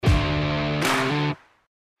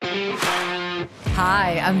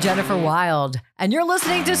Hi, I'm Jennifer Wild, and you're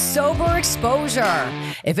listening to Sober Exposure.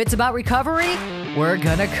 If it's about recovery, we're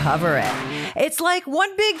gonna cover it. It's like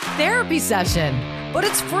one big therapy session, but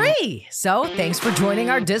it's free. So thanks for joining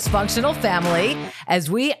our dysfunctional family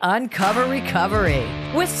as we uncover recovery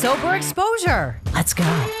with Sober Exposure. Let's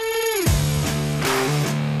go.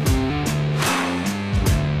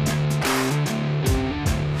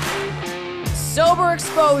 Sober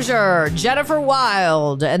Exposure, Jennifer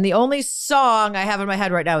Wild. And the only song I have in my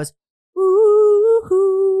head right now is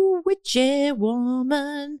Ooh, Witchy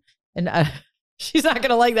Woman. And she's not going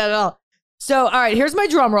to like that at all. So, all right, here's my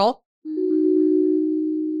drum roll.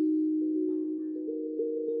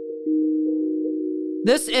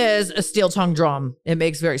 This is a steel tongue drum. It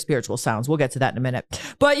makes very spiritual sounds. We'll get to that in a minute.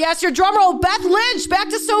 But yes, your drum roll, Beth Lynch, back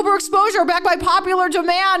to Sober Exposure, back by popular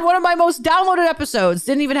demand. One of my most downloaded episodes.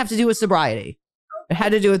 Didn't even have to do with sobriety. It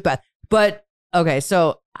had to do with Beth. But okay,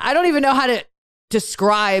 so I don't even know how to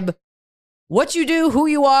describe what you do, who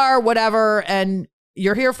you are, whatever. And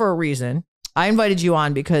you're here for a reason. I invited you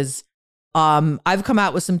on because I've come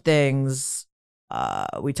out with some things.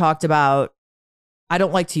 We talked about, I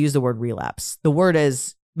don't like to use the word relapse. The word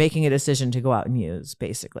is making a decision to go out and use,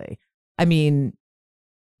 basically. I mean,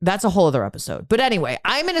 that's a whole other episode. But anyway,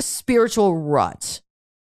 I'm in a spiritual rut.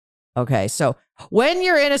 Okay, so when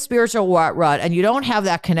you're in a spiritual rut and you don't have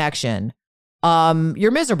that connection,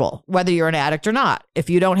 you're miserable, whether you're an addict or not. If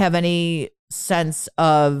you don't have any sense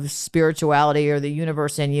of spirituality or the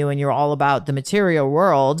universe in you and you're all about the material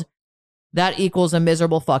world, that equals a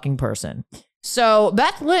miserable fucking person. So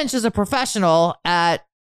Beth Lynch is a professional at,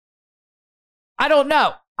 I don't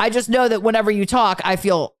know. I just know that whenever you talk, I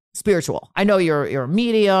feel spiritual. I know you're a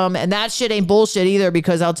medium, and that shit ain't bullshit either,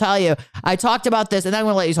 because I'll tell you, I talked about this and I'm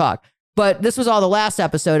going to let you talk. But this was all the last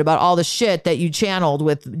episode about all the shit that you channeled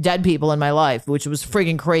with dead people in my life, which was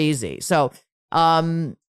friggin' crazy. So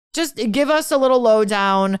just give us a little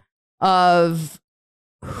lowdown of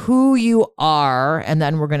who you are, and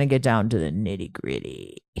then we're going to get down to the nitty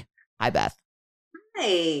gritty. Hi, Beth.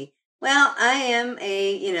 Hi. Well, I am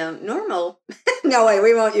a, normal. No way,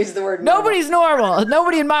 we won't use the word normal. Nobody's normal.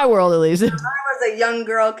 Nobody in my world, at least. I was a young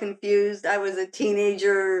girl, confused. I was a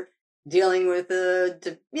teenager dealing with,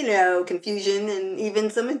 confusion and even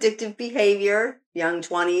some addictive behavior, young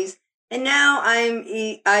 20s. And now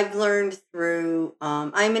I've learned through,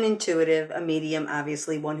 I'm an intuitive, a medium,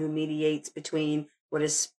 obviously, one who mediates between what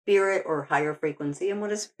is spirit or higher frequency and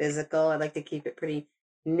what is physical. I like to keep it pretty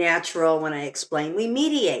natural when I explain. We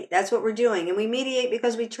mediate. That's what we're doing. And we mediate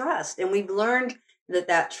because we trust. And we've learned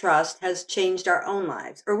that trust has changed our own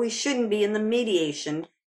lives, or we shouldn't be in the mediation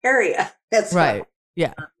area. That's right.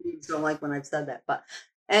 Yeah. I don't like when I've said that,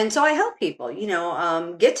 and so I help people,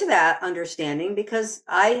 get to that understanding, because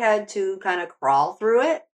I had to kind of crawl through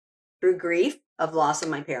it, through grief of loss of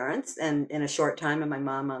my parents, and in a short time, and my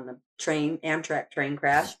mom on the Amtrak train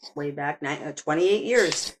crash way back 28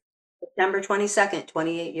 years. September 22nd,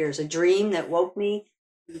 28 years. A dream that woke me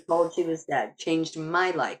and told she was dead, changed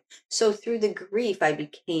my life. So through the grief,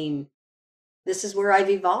 this is where I've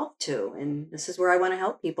evolved to, and this is where I want to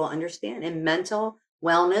help people understand. And mental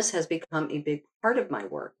wellness has become a big part of my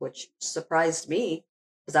work, which surprised me,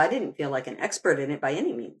 because I didn't feel like an expert in it by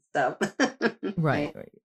any means. So, right.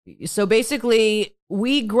 So basically,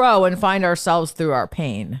 we grow and find ourselves through our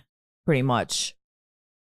pain, pretty much.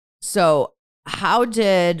 So how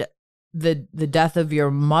did the death of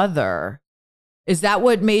your mother, is that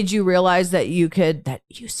what made you realize that you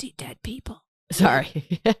see dead people?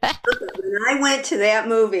 Sorry. When I went to that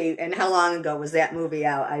movie, and how long ago was that movie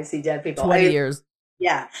out? I See Dead People. 20 years.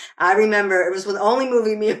 Yeah. I remember it was the only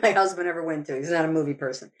movie me and my husband ever went to. He's not a movie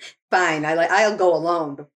person. Fine. I'll go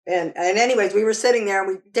alone. And anyways, we were sitting there,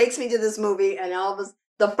 and he takes me to this movie, and all of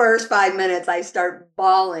the first 5 minutes I start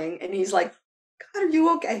bawling, and he's like, God, are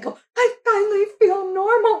you okay? I go, I finally feel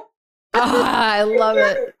normal. I love it.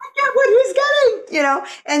 I get what he's getting,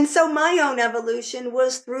 And so my own evolution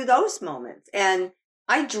was through those moments. And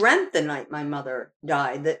I dreamt the night my mother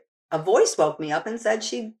died that a voice woke me up and said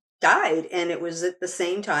she died. And it was at the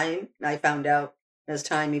same time, I found out as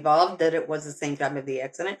time evolved that it was the same time of the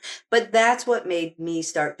accident. But that's what made me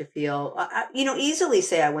start to feel, easily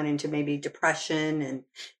say I went into maybe depression and,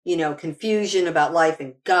 confusion about life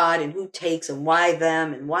and God and who takes and why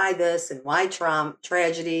them and why this and why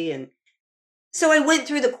tragedy. And so I went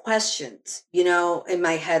through the questions, in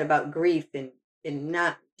my head about grief and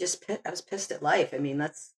not just, I was pissed at life. I mean,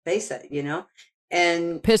 let's face it,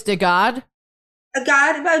 and pissed at God.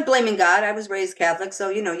 God, about blaming God. I was raised Catholic, so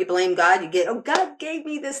you blame God. You get, oh, God gave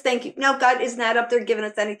me this. Thank you. No, God is not up there giving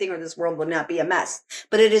us anything, or this world would not be a mess.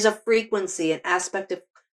 But it is a frequency, an aspect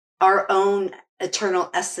our own eternal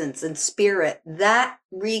essence and spirit. That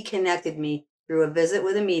reconnected me through a visit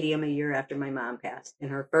with a medium a year after my mom passed. And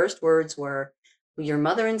her first words were, "Your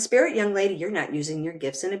mother in spirit, young lady, you're not using your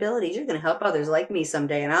gifts and abilities. You're going to help others like me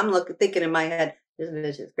someday." And I'm thinking in my head, this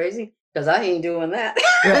bitch is crazy because I ain't doing that.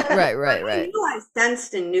 Right. I knew I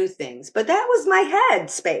sensed and knew things, but that was my head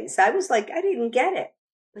space. I was like, I didn't get it.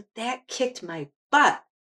 But that kicked my butt,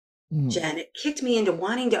 Jen. It kicked me into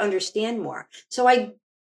wanting to understand more. So I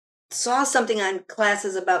saw something on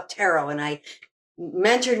classes about tarot, and I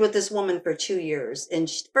mentored with this woman for 2 years. And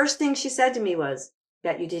first thing she said to me was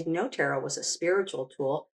that you didn't know tarot was a spiritual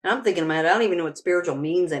tool. And I'm thinking in my head, I don't even know what spiritual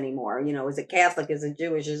means anymore. You know, is it Catholic? Is it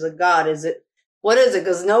Jewish? Is it God? Is it, what is it?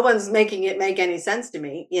 Because no one's making it make any sense to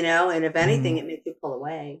me, you know, and if anything, it makes you pull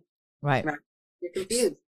away. Right. You're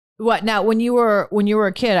confused. What now? When you were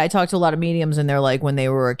a kid, I talked to a lot of mediums, and they're like, when they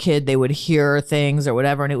were a kid, they would hear things or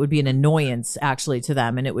whatever, and it would be an annoyance actually to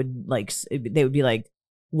them, and it would like they would be like,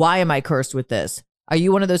 "Why am I cursed with this?" Are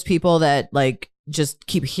you one of those people that like just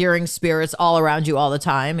keep hearing spirits all around you all the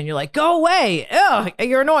time, and you're like, "Go away! Ugh,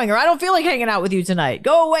 you're annoying," or "I don't feel like hanging out with you tonight.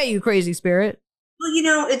 Go away, you crazy spirit." Well, you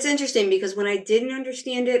know, it's interesting because when I didn't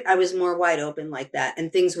understand it, I was more wide open like that,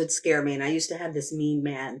 and things would scare me. And I used to have this mean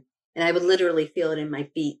man, and I would literally feel it in my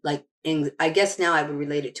feet. Like, I guess now I would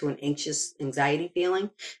relate it to an anxious anxiety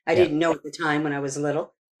feeling. I didn't know at the time when I was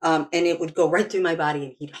little. And it would go right through my body,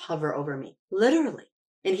 and he'd hover over me, literally.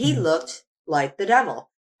 And he looked like the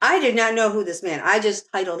devil. I did not know who this man. I just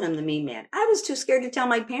titled him the mean man. I was too scared to tell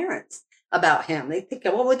my parents about him. They think,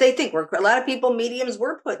 what would they think? A lot of people, mediums,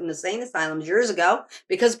 were put in insane asylums years ago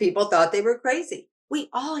because people thought they were crazy. We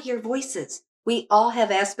all hear voices. We all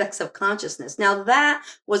have aspects of consciousness. Now, that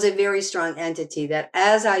was a very strong entity that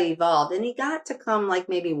as I evolved, and he got to come like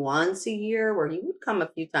maybe once a year, where he would come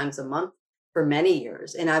a few times a month for many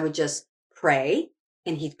years. And I would just pray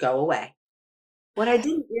and he'd go away. What I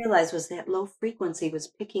didn't realize was that low frequency was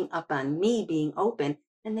picking up on me being open,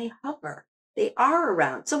 and they hover. They are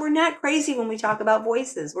around. So we're not crazy when we talk about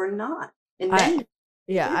voices. We're not. And then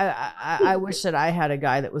I wish that I had a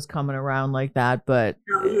guy that was coming around like that, but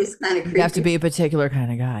he was kind of creepy. you have to be a particular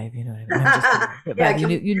kind of guy, if you know what I mean. I'm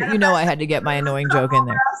just you know I had to get my annoying joke in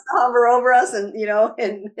there. Hover over us, and you know,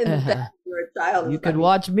 and you're a child. You could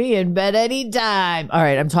watch me in bed anytime. All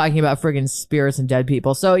right, I'm talking about friggin' spirits and dead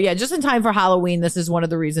people. So yeah, just in time for Halloween. This is one of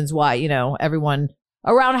the reasons why, you know, everyone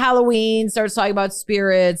around Halloween starts talking about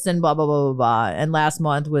spirits and blah blah blah blah blah. And last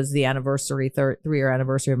month was the anniversary, 3-year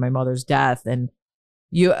anniversary of my mother's death, and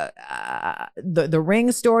you the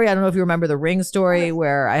ring story. I don't know if you remember the ring story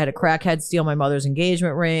where I had a crackhead steal my mother's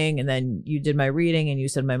engagement ring, and then you did my reading and you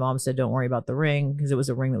said my mom said don't worry about the ring because it was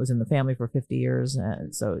a ring that was in the family for 50 years.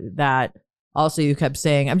 And so that also you kept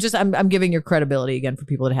saying, I'm giving your credibility again for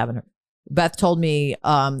people that haven't heard. Beth told me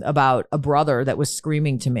about a brother that was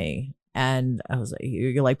screaming to me, and I was like,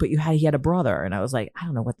 you're like, but he had a brother, and I was like, I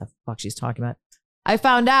don't know what the fuck she's talking about. I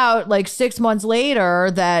found out like 6 months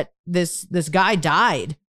later that this guy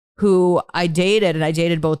died who I dated, and I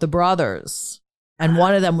dated both the brothers, and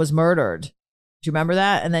one of them was murdered. Do you remember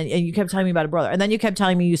that? And you kept telling me about a brother, and then you kept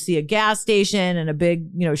telling me you see a gas station and a big,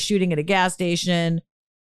 you know, shooting at a gas station.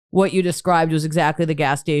 What you described was exactly the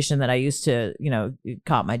gas station that I used to, you know,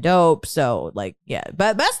 caught my dope. So like, yeah,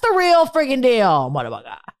 but that's the real friggin' deal.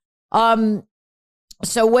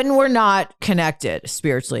 So when we're not connected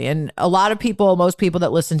spiritually, and a lot of people, most people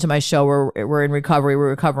that listen to my show were in recovery, we're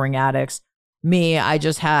recovering addicts. Me, I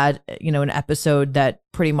just had, you know, an episode that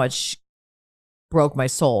pretty much broke my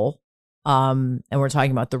soul. And we're talking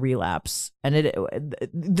about the relapse and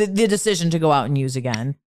the decision to go out and use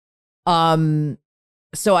again.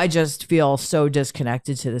 So I just feel so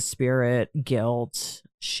disconnected to the spirit, guilt,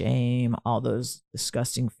 shame, all those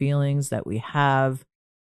disgusting feelings that we have.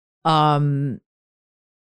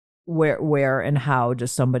 Where and how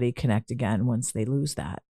does somebody connect again once they lose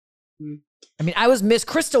that? I mean, I was Miss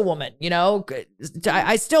Crystal Woman, you know,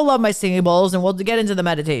 I still love my singing bowls, and we'll get into the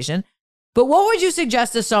meditation. But what would you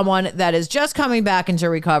suggest to someone that is just coming back into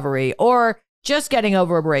recovery, or just getting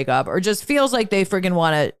over a breakup, or just feels like they friggin'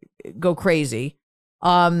 want to go crazy?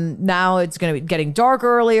 Now it's going to be getting dark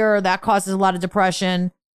earlier. That causes a lot of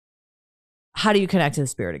depression. How do you connect to the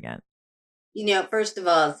spirit again? You know, first of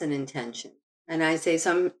all, it's an intention. And I say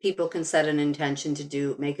some people can set an intention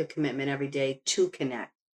to make a commitment every day to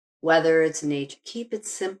connect, whether it's nature. Keep it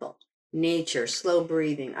simple. Nature, slow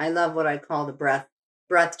breathing. I love what I call the breath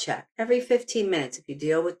check. Every 15 minutes, if you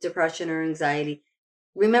deal with depression or anxiety,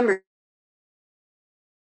 remember,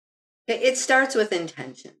 it starts with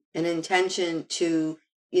intention, an intention to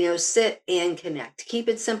sit and connect. Keep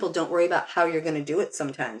it simple. Don't worry about how you're going to do it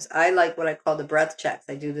sometimes. I like what I call the breath checks.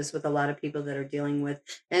 I do this with a lot of people that are dealing with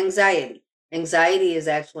anxiety. Anxiety is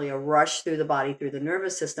actually a rush through the body, through the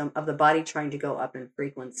nervous system of the body trying to go up in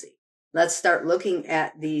frequency. Let's start looking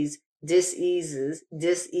at these dis-ease.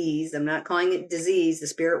 I'm not calling it disease. The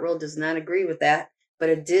spirit world does not agree with that, but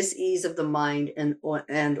a dis-ease of the mind and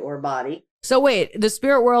or body. So wait, the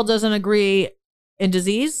spirit world doesn't agree in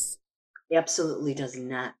disease? Absolutely does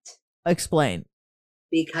not. Explain.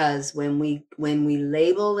 Because when we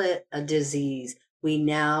label it a disease, we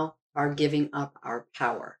now are giving up our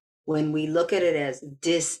power. When we look at it as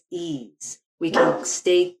dis-ease, we can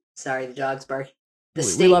state, sorry, the dog's barking.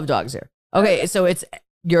 We love dogs here. Okay, so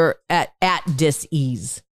you're at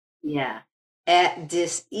dis-ease. Yeah. At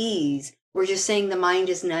dis-ease, we're just saying the mind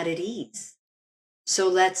is not at ease. So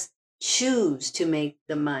let's choose to make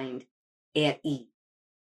the mind at ease.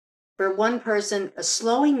 For one person,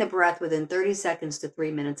 slowing the breath within 30 seconds to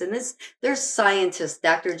 3 minutes. And there's scientists,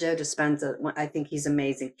 Dr. Joe Dispenza, I think he's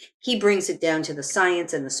amazing. He brings it down to the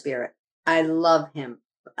science and the spirit. I love him.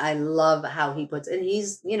 I love how he puts it. And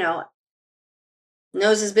he's,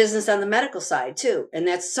 knows his business on the medical side too. And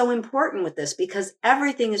that's so important with this because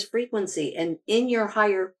everything is frequency. And in your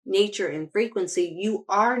higher nature and frequency, you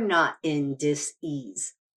are not in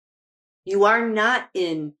dis-ease. You are not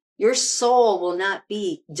in, your soul will not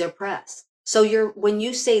be depressed. So when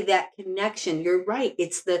you say that connection, you're right.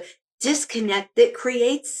 It's the disconnect that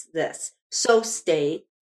creates this. So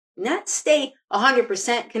not stay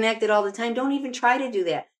 100% connected all the time. Don't even try to do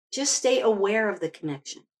that. Just stay aware of the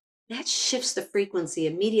connection. That shifts the frequency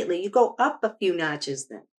immediately. You go up a few notches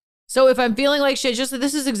then. So if I'm feeling like shit, just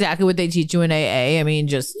this is exactly what they teach you in AA. I mean,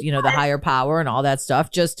 just, the higher power and all that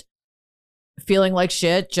stuff. Just feeling like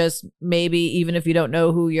shit, just maybe even if you don't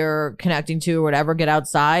know who you're connecting to or whatever, get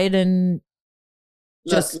outside and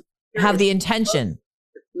just have the intention.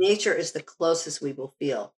 Nature is the closest we will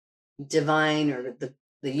feel. Divine or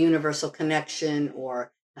the universal connection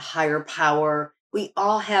or the higher power. We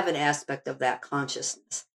all have an aspect of that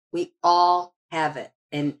consciousness. We all have it.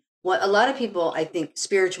 And what a lot of people, I think,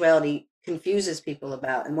 spirituality confuses people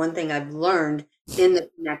about. And one thing I've learned in the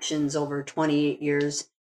connections over 28 years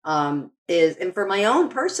is, and for my own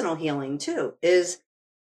personal healing too, is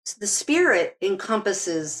the spirit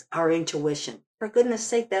encompasses our intuition. For goodness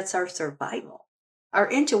sake, that's our survival.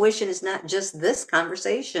 Our intuition is not just this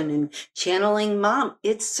conversation and channeling mom.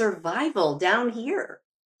 It's survival down here.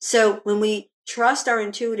 So when we trust our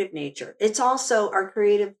intuitive nature, it's also our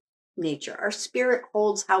creative nature. Our spirit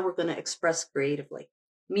holds how we're going to express creatively.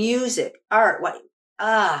 Music, art,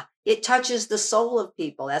 it touches the soul of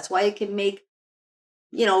people. That's why it can make,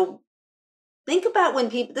 think about when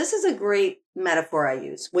people, this is a great metaphor I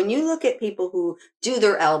use. When you look at people who do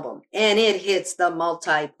their album and it hits the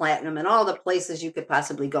multi-platinum and all the places you could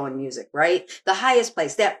possibly go in music, right? The highest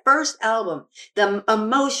place, that first album, the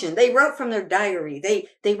emotion, they wrote from their diary,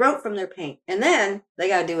 they wrote from their pain, and then they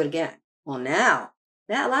got to do it again. Well, now,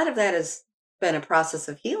 a lot of that has been a process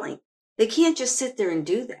of healing. They can't just sit there and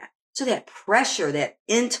do that. So that pressure, that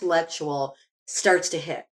intellectual starts to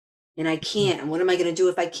hit. And I can't. And what am I going to do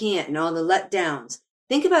if I can't? And all the letdowns.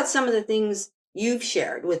 Think about some of the things you've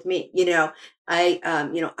shared with me. And I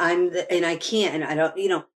can't, and I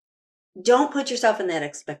don't, don't put yourself in that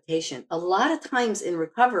expectation. A lot of times in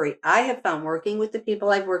recovery, I have found working with the people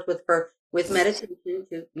I've worked with meditation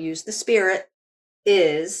to use the spirit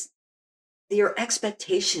is your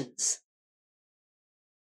expectations.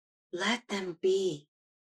 Let them be.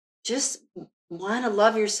 Just want to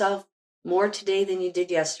love yourself more today than you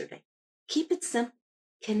did yesterday. Keep it simple.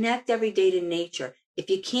 Connect every day to nature. If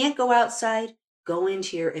you can't go outside, go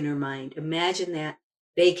into your inner mind. Imagine that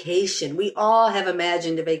vacation. We all have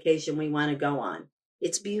imagined a vacation we want to go on.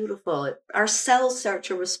 It's beautiful. Our cells start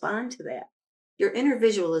to respond to that. Your inner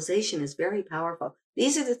visualization is very powerful.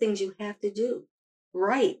 These are the things you have to do.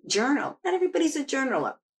 Write, journal. Not everybody's a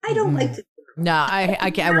journaler. I don't like to. No,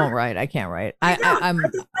 I can't. I won't write. I can't write. I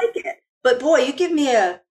just like it. But boy, you give me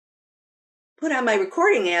put on my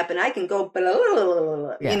recording app and I can go,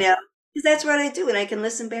 because that's what I do. And I can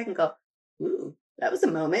listen back and go, ooh, that was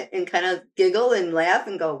a moment, and kind of giggle and laugh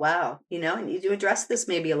and go, wow, I need to address this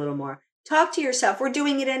maybe a little more. Talk to yourself. We're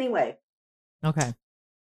doing it anyway. Okay.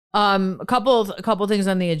 A couple things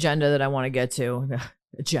on the agenda that I want to get to.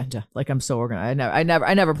 Agenda. Like I'm so organized.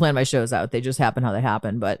 I never plan my shows out. They just happen how they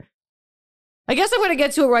happen. But I guess I'm going to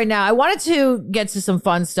get to it right now. I wanted to get to some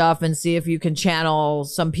fun stuff and see if you can channel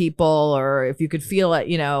some people or if you could feel it,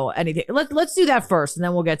 anything. Let's do that first, and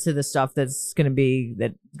then we'll get to the stuff that's going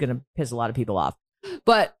to piss a lot of people off.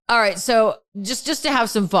 But all right, so just to have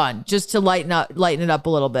some fun, just to lighten it up a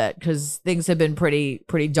little bit, because things have been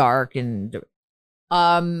pretty dark, and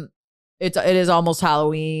it is almost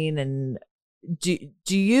Halloween. And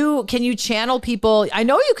can you channel people? I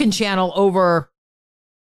know you can channel over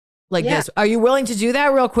like this. Are you willing to do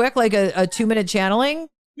that real quick, like a 2-minute channeling?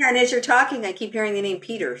 Yeah, and as you're talking, I keep hearing the name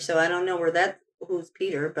Peter, so I don't know who's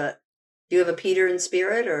Peter, but do you have a Peter in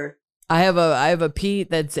spirit, or? I have a Pete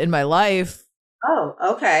that's in my life. Oh,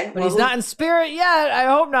 okay. But he's not in spirit yet. I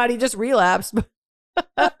hope not. He just relapsed.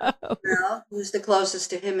 Well, who's the closest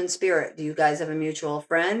to him in spirit? Do you guys have a mutual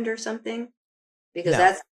friend or something? Because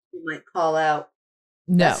that's you might call out.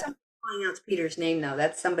 No. That's somebody calling out Peter's name, though.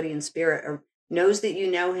 That's somebody in spirit or knows that you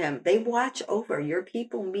know him. They watch over. Your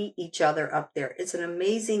people meet each other up there. It's an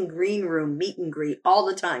amazing green room meet and greet all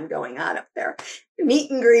the time going on up there. Meet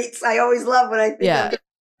and greets. I always love when I think of it.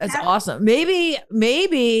 That's awesome.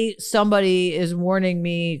 Maybe somebody is warning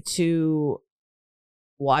me to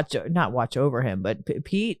not watch over him, but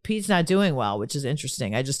Pete's not doing well, which is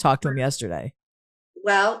interesting. I just talked to him yesterday.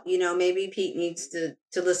 Well, maybe Pete needs to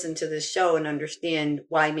listen to this show and understand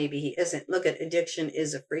why maybe he isn't. Look, addiction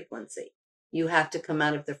is a frequency. You have to come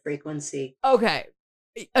out of the frequency. Okay.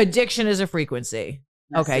 Addiction is a frequency.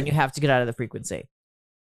 Okay, and you have to get out of the frequency.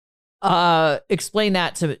 Explain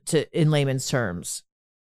that to in layman's terms.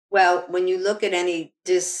 Well, when you look at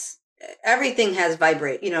everything has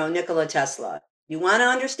vibrate. Nikola Tesla. You want to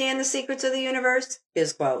understand the secrets of the universe?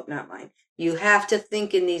 His quote, not mine. You have to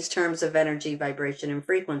think in these terms of energy, vibration, and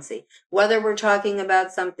frequency. Whether we're talking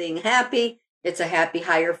about something happy, it's a happy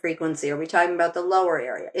higher frequency. Are we talking about the lower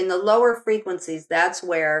area? In the lower frequencies, that's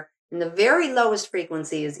where, in the very lowest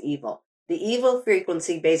frequency is evil. The evil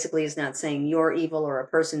frequency basically is not saying you're evil or a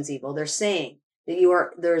person's evil. They're saying that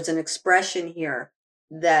there's an expression here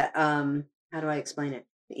that, how do I explain it?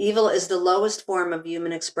 Evil is the lowest form of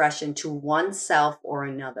human expression to oneself or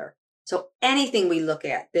another. So anything we look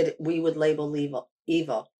at that we would label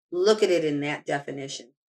evil, look at it in that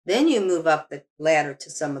definition. Then you move up the ladder to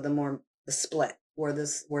some of the split, where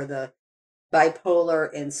the bipolar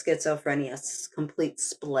and schizophrenia complete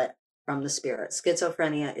split from the spirit.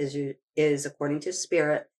 Schizophrenia is according to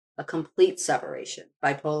spirit a complete separation.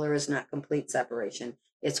 Bipolar is not complete separation.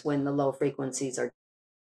 It's when the low frequencies are.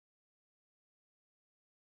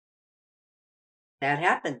 That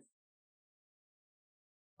happens.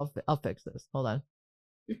 I'll fix this. Hold on.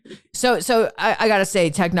 So I gotta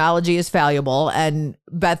say, technology is valuable, and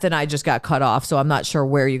Beth and I just got cut off, so I'm not sure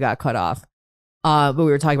where you got cut off. But we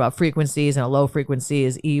were talking about frequencies, and a low frequency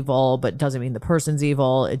is evil, but doesn't mean the person's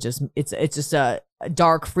evil. It's just a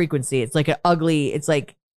dark frequency. It's like an ugly. It's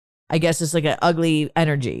like, I guess it's like an ugly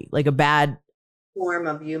energy, like a bad form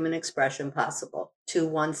of human expression possible to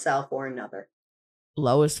oneself or another.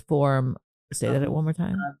 Lowest form. Say that one more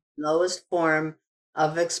time. Lowest form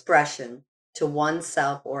of expression to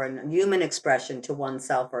oneself or human expression to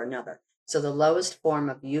oneself or another. So the lowest form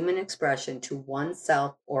of human expression to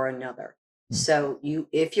oneself or another. So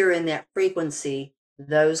if you're in that frequency,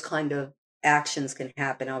 those kind of actions can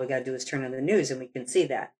happen. All we got to do is turn on the news and we can see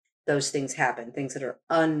that those things happen, things that are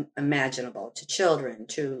unimaginable to children,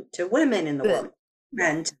 to women in the world,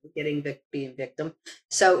 men being victim.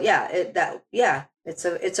 So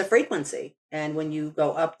it's a frequency. And when you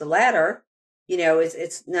go up the ladder,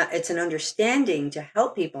 it's an understanding to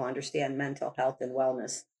help people understand mental health and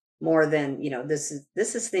wellness more than, this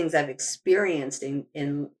is things I've experienced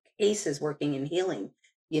in cases working in healing,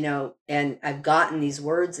 and I've gotten these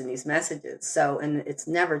words and these messages. So, and it's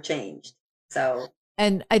never changed. So,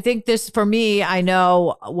 and I think this, for me, I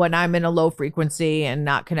know when I'm in a low frequency and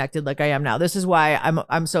not connected like I am now, this is why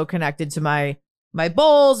I'm so connected to my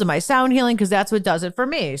bowls and my sound healing, because that's what does it for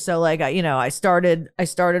me. So like, I started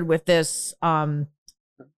with this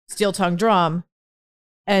steel tongue drum,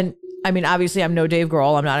 and I mean, obviously I'm no Dave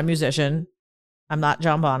Grohl, I'm not a musician, I'm not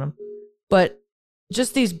John Bonham, but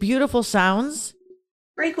just these beautiful sounds.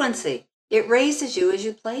 Frequency. It raises you as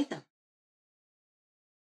you play them.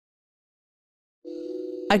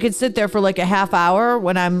 I could sit there for like a half hour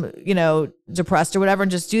when I'm, depressed or whatever,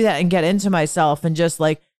 and just do that and get into myself, and just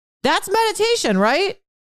like, that's meditation, right?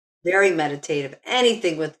 Very meditative.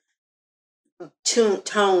 Anything with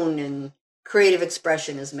tone and creative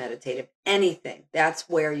expression is meditative. Anything. That's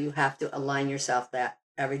where you have to align yourself that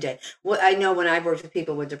every day. Well, I know when I've worked with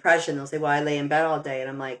people with depression, they'll say, well, I lay in bed all day. And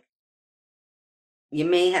I'm like, you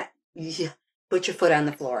put your foot on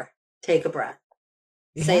the floor. Take a breath.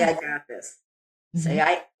 Yeah. Say, I got this. Mm-hmm. Say,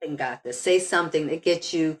 I got this. Say something that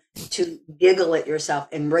gets you to giggle at yourself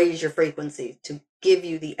and raise your frequency to give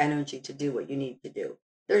you the energy to do what you need to do.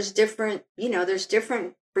 There's different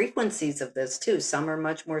frequencies of this too. Some are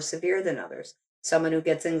much more severe than others. Someone who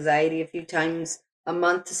gets anxiety a few times a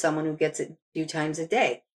month to someone who gets it a few times a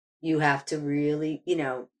day. You have to really,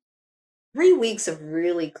 3 weeks of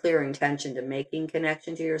really clear intention to making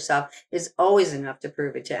connection to yourself is always enough to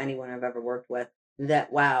prove it to anyone I've ever worked with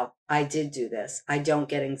that, wow, I did do this. I don't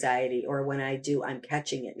get anxiety, or when I do, I'm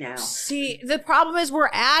catching it now. See, the problem is we're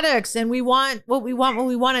addicts and we want what we want when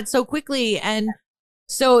we want it so quickly. And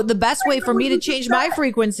so the best way for me to change my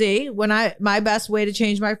frequency, my best way to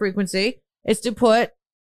change my frequency is to put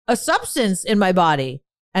a substance in my body.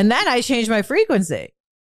 And then I change my frequency.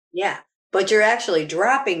 Yeah. But you're actually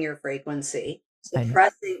dropping your frequency,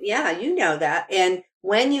 suppressing. Yeah, you know that. And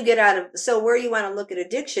when you get out of, so where you want to look at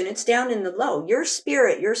addiction, it's down in the low. Your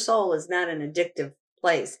spirit, your soul is not an addictive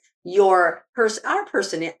place. Our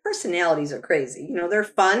personalities are crazy. They're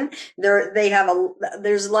fun.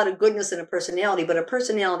 There's a lot of goodness in a personality, but a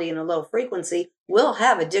personality in a low frequency will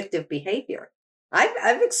have addictive behavior.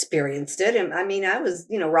 I've experienced it. And I mean, I was,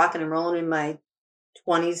 rocking and rolling in my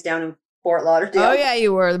 20s down in Fort Lauderdale. Oh yeah,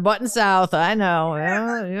 you were the Button South. I know.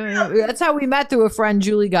 Yeah. That's how we met, through a friend,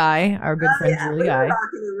 Julie Guy, our good friend Julie Guy. Rocking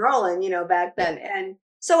and rolling, back then. And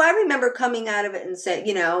so I remember coming out of it and say,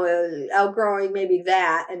 outgrowing maybe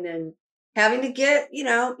that, and then having to get,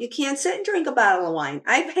 you can't sit and drink a bottle of wine.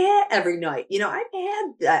 I've had every night, I've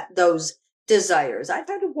had those desires. I've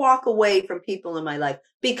had to walk away from people in my life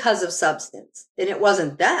because of substance, and it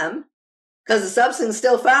wasn't them. Because the substance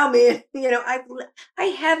still found me. I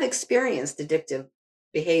have experienced addictive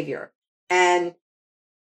behavior, and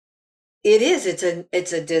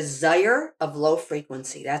it's a desire of low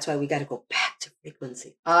frequency. That's why we got to go back to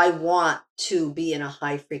frequency. I want to be in a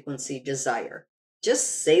high frequency desire.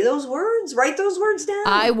 Just say those words, write those words down.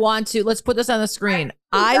 I want to, let's put this on the screen.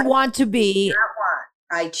 I want to be. Not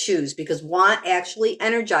want. I choose, because want actually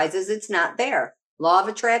energizes. It's not there. Law of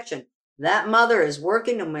attraction. That mother is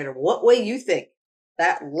working no matter what way you think.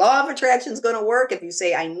 That law of attraction is going to work. If you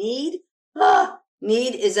say, I need,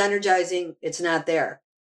 need is energizing. It's not there.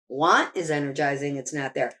 Want is energizing. It's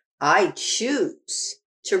not there. I choose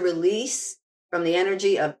to release from the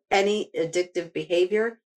energy of any addictive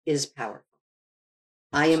behavior is powerful.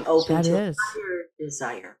 I am open to a higher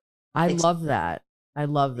desire. I love that. I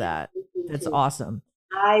love that. That's awesome.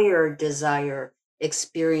 Higher desire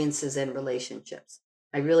experiences and relationships.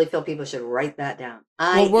 I really feel people should write that down.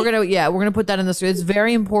 We're gonna put that in this. It's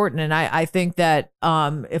very important, and I think that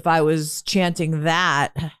if I was chanting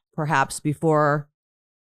that perhaps before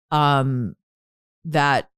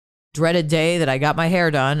that dreaded day that I got my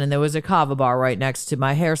hair done, and there was a kava bar right next to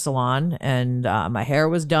my hair salon, and my hair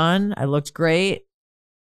was done. I looked great,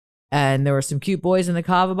 and there were some cute boys in the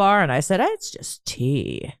kava bar, and I said, it's just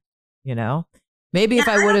tea, Maybe if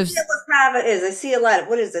I would have. What kava is? I see a lot of,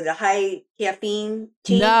 what is it? A high caffeine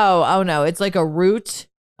tea? No, oh no, it's like a root.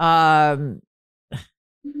 Kava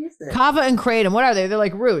and kratom. What are they? They're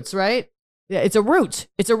like roots, right? Yeah, it's a root.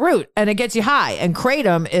 It's a root, and it gets you high. And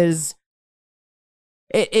kratom is.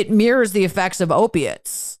 It mirrors the effects of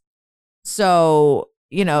opiates. So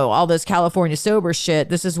all this California sober shit.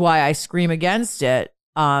 This is why I scream against it.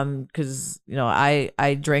 Because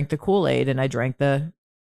I drank the Kool-Aid and I drank the.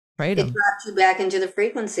 It dropped you back into the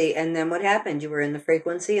frequency, and then what happened? You were in the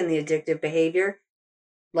frequency, and the addictive behavior,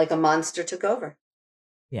 like a monster, took over.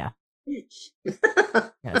 Yeah.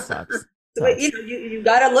 That sucks. So, you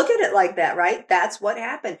got to look at it like that, right? That's what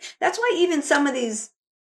happened. That's why even some of these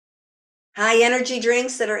high energy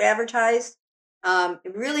drinks that are advertised,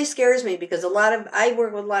 it really scares me, because I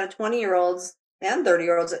work with a lot of 20-year-olds and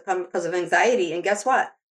 30-year-olds that come because of anxiety, and guess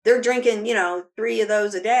what? They're drinking, 3 of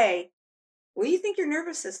those a day. What do you think your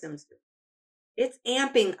nervous system's doing? It's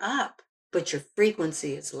amping up, but your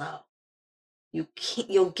frequency is low.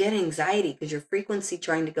 You'll get anxiety because your frequency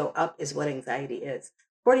trying to go up is what anxiety is,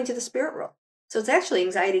 according to the spirit world. So it's actually,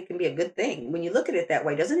 anxiety can be a good thing. When you look at it that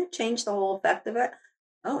way, doesn't it change the whole effect of it?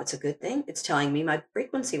 Oh, it's a good thing. It's telling me my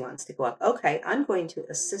frequency wants to go up. Okay, I'm going to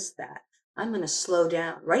assist that. I'm going to slow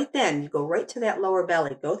down. Right then, you go right to that lower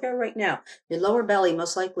belly. Go there right now. Your lower belly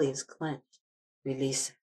most likely is clenched. Release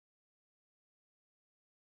it.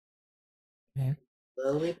 Okay.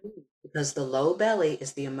 Slowly, because the low belly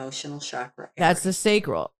is the emotional chakra area. That's the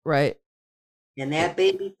sacral, right? And that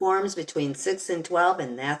baby forms between 6 and 12,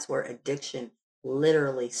 and that's where addiction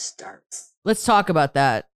literally starts. Let's talk about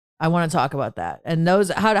that. I want to talk about that. And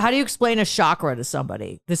how do you explain a chakra to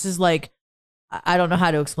somebody? This is like, I don't know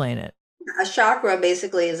how to explain it. A chakra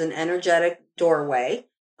basically is an energetic doorway,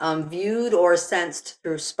 viewed or sensed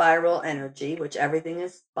through spiral energy, which everything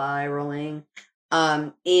is spiraling.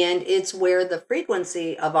 And it's where the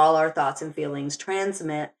frequency of all our thoughts and feelings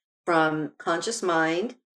transmit from conscious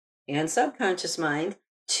mind and subconscious mind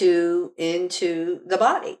into the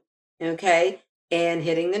body. Okay. And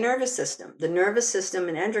hitting the nervous system. The nervous system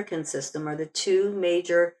and endocrine system are the two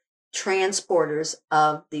major transporters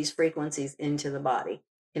of these frequencies into the body,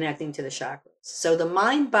 connecting to the chakras. So the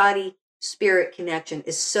mind body spirit connection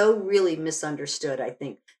is so really misunderstood, I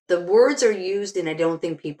think. The words are used and I don't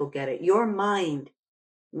think people get it. Your mind,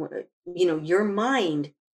 your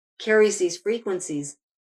mind carries these frequencies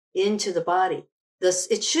into the body.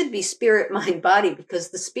 It should be spirit, mind, body, because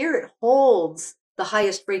the spirit holds the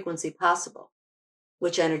highest frequency possible,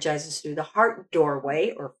 which energizes through the heart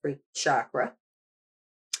doorway or free chakra.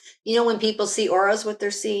 When people see auras, what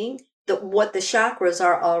they're seeing, what the chakras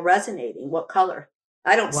are all resonating, what color.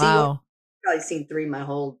 I don't see. I've probably seen 3 my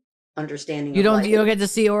whole understanding. You don't get to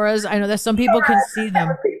see auras? I know that some people can see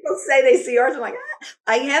them. People say they see auras. I'm like,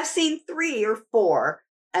 I have seen 3 or 4,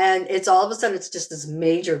 and it's all of a sudden it's just this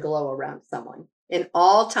major glow around someone. In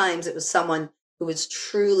all times, it was someone who was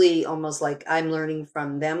truly almost like I'm learning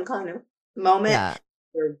from them kind of moment. Yeah.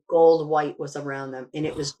 Where gold white was around them, and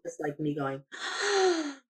it was just like me going,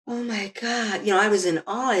 oh my God. I was in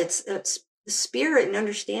awe. It's the spirit, and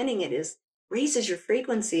understanding it raises your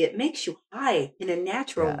frequency. It makes you high in a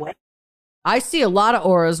natural way. I see a lot of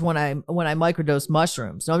auras when I microdose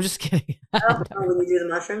mushrooms. No, I'm just kidding. When you do the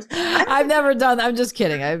mushrooms? I've never done. I'm just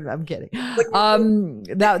kidding. I'm kidding.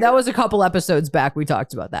 That was a couple episodes back. We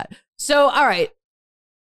talked about that. So, all right,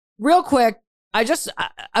 real quick. I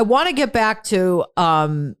want to get back to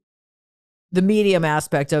the medium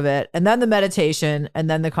aspect of it, and then the meditation, and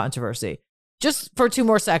then the controversy. Just for 2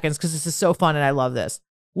 more seconds, because this is so fun and I love this.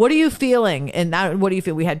 What are you feeling? And now, what do you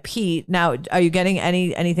feel? We had Pete. Now, are you getting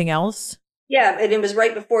anything else? Yeah, and it was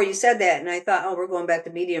right before you said that, and I thought, oh, we're going back to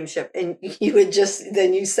mediumship, and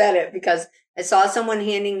then you said it, because I saw someone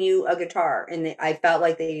handing you a guitar, and I felt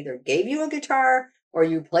like they either gave you a guitar or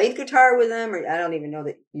you played guitar with them, or I don't even know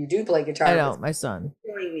that you do play guitar. I don't, my son.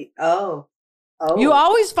 Oh. You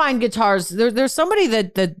always find guitars. There's somebody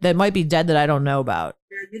that might be dead that I don't know about.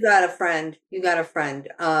 You got a friend.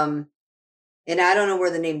 And I don't know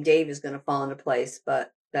where the name Dave is going to fall into place,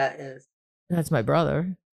 but that's my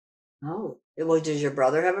brother. Oh, well, does your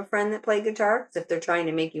brother have a friend that played guitar? Because if they're trying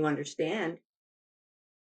to make you understand.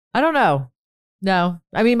 I don't know. No,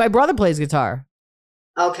 I mean, my brother plays guitar.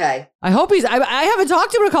 Okay. I hope I haven't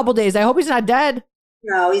talked to him in a couple days. I hope he's not dead.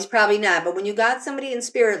 No, he's probably not. But when you got somebody in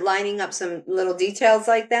spirit lining up some little details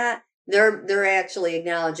like that, they're actually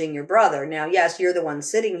acknowledging your brother. Now, yes, you're the one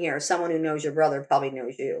sitting here. Someone who knows your brother probably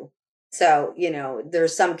knows you. So,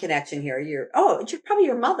 there's some connection here. You're probably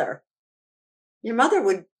your mother. Your mother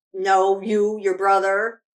would know you, your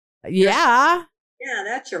brother. Yeah. Yeah,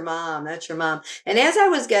 that's your mom. And as I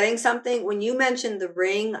was getting something, when you mentioned the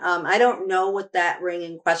ring, I don't know what that ring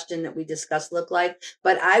in question that we discussed looked like,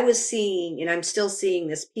 but I was seeing, and I'm still seeing,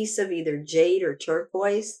 this piece of either jade or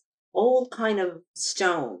turquoise, old kind of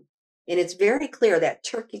stone. And it's very clear, that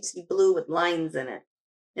turquoise blue with lines in it.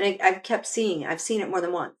 And I've seen it more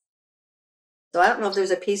than once. So I don't know if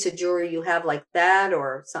there's a piece of jewelry you have like that,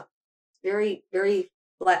 or something. Very, very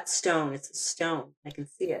flat stone. It's a stone. I can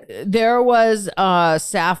see it. There was a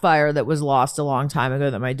sapphire that was lost a long time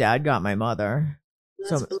ago that my dad got my mother.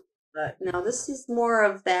 But no, this is more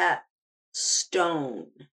of that stone,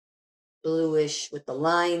 bluish with the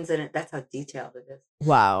lines in it. That's how detailed it is.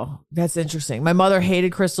 Wow, that's interesting. My mother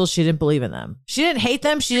hated crystals. She didn't believe in them. She didn't hate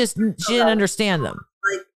them. She didn't understand them.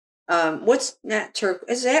 Like, what's that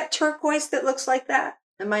turquoise? Is that turquoise that looks like that?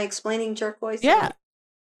 Am I explaining turquoise? Yeah.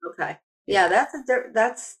 Okay. Yeah, that's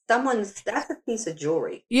a piece of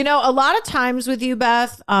jewelry. A lot of times with you,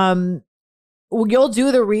 Beth, you'll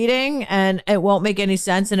do the reading and it won't make any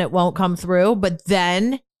sense and it won't come through. But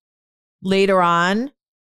then later on,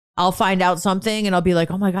 I'll find out something and I'll be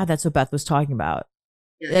like, oh my God, that's what Beth was talking about.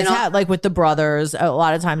 Yeah, like with the brothers, a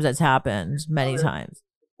lot of times that's happened many times.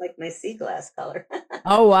 Like my sea glass color.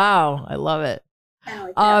 Oh, wow. I love it.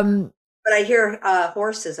 Like but I hear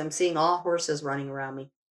horses. I'm seeing all horses running around me.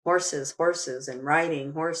 Horses, and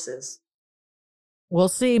riding horses. We'll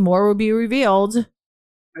see. More will be revealed,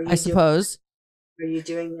 I suppose. Are you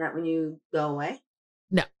doing that when you go away?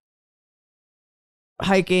 No.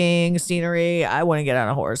 Hiking, scenery. I wouldn't get on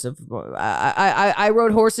a horse. If I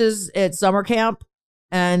rode horses at summer camp,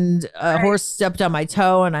 and a horse stepped on my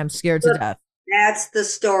toe, and I'm scared to death. That's the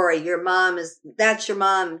story. That's your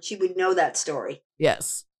mom. She would know that story.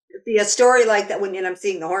 Yes. See a story like that when I'm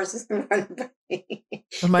seeing the horses in front of me.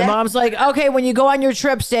 My mom's like, okay, when you go on your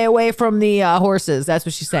trip, stay away from the horses. That's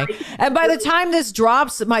what she's saying. And by the time this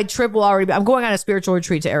drops, my trip will already be, I'm going on a spiritual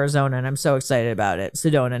retreat to Arizona and I'm so excited about it.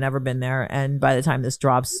 Sedona, never been there. And by the time this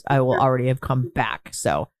drops, I will already have come back.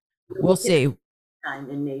 So We'll see. Time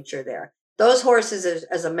in nature there. Those horses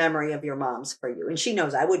as a memory of your mom's for you. And she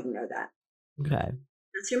knows I wouldn't know that. Okay.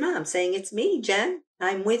 That's your mom saying, it's me, Jen.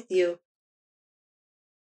 I'm with you.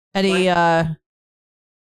 Any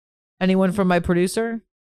anyone from my producer?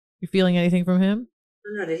 You feeling anything from him? I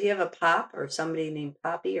don't know. Did he have a Pop or somebody named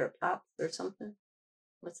Poppy or Pops or something?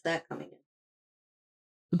 What's that coming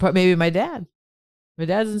in? Maybe my dad. My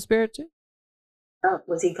dad's in spirit too. Oh,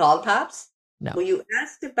 was he called Pops? No. Well, you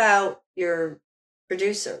asked about your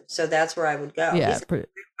producer, so that's where I would go. Yeah, he's a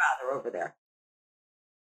grandfather over there.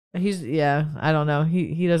 I don't know.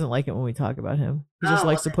 He doesn't like it when we talk about him. He just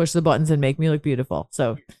likes to push the buttons and make me look beautiful.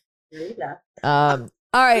 So there you go. All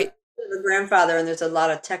right. The grandfather, and there's a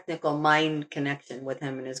lot of technical mind connection with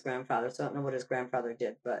him and his grandfather. So I don't know what his grandfather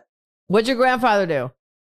did, but what'd your grandfather do?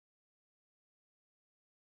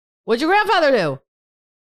 What'd your grandfather do?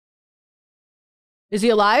 Is he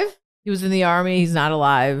alive? He was in the army. He's not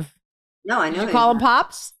alive. No, I know. Did you call him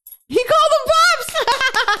Pops? He called him Pops.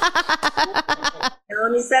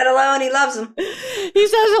 He said hello and he loves him. He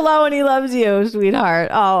says hello and he loves you, sweetheart.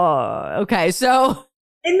 Oh, okay. So,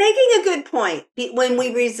 and making a good point when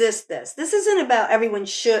we resist this isn't about everyone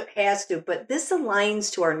has to, but this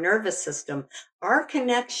aligns to our nervous system, our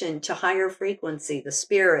connection to higher frequency, the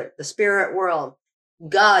spirit world,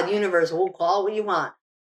 God, universe, we'll call what you want.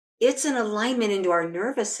 It's an alignment into our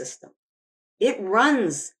nervous system. It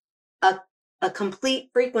runs a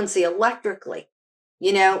complete frequency electrically,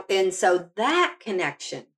 and so that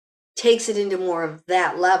connection takes it into more of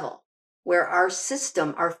that level where our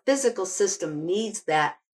physical system needs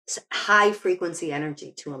that high frequency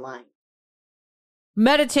energy to align.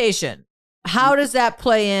 Meditation. How does that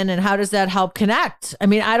play in and how does that help connect? I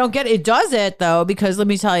mean, I don't get it. It does it though, because let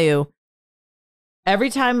me tell you,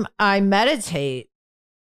 every time I meditate,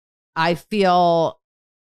 I feel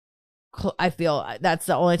that's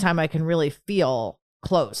the only time I can really feel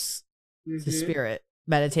close to spirit.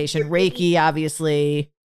 Meditation, Reiki,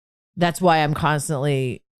 obviously. That's why I'm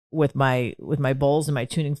constantly with my bowls and my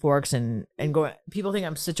tuning forks and going. People think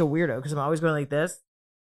I'm such a weirdo because I'm always going like this.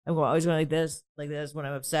 Always going like this when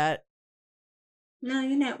I'm upset. No,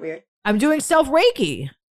 you're not weird. I'm doing self Reiki.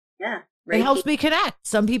 Yeah, Reiki. It helps me connect.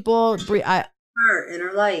 Some people,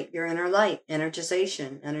 inner light, your inner light,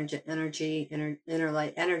 energization, inner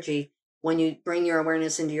light energy. When you bring your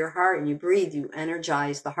awareness into your heart and you breathe, you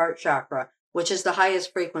energize the heart chakra, which is the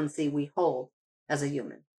highest frequency we hold as a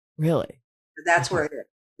human. Really? That's where it is.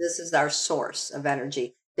 This is our source of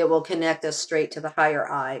energy that will connect us straight to the higher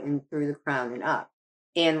eye and through the crown and up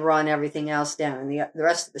and run everything else down in the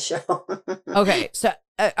rest of the show. Okay. So,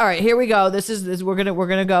 all right, here we go. This is, we're going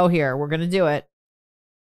to go here. We're going to do it.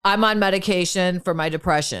 I'm on medication for my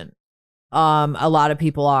depression. A lot of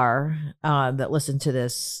people are that listen to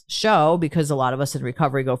this show because a lot of us in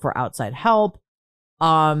recovery go for outside help.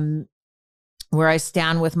 Where I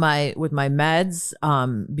stand with my meds,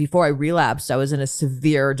 before I relapsed, I was in a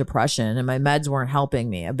severe depression and my meds weren't helping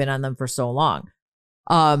me. I've been on them for so long.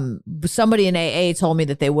 Somebody in AA told me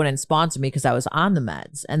that they wouldn't sponsor me because I was on the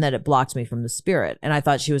meds and that it blocked me from the spirit. And I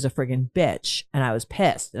thought she was a friggin' bitch and I was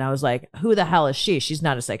pissed. And I was like, who the hell is she? She's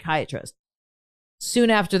not a psychiatrist. Soon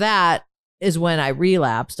after that is when I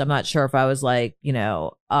relapsed. I'm not sure if I was like,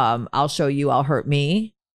 I'll show you, I'll hurt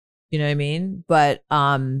me. You know what I mean? But,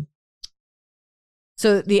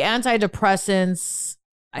 so the antidepressants,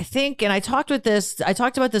 I think, and I talked about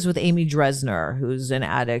this with Amy Dresner, who's an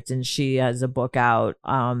addict, and she has a book out,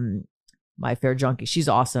 My Fair Junkie. She's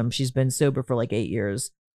awesome. She's been sober for like 8 years.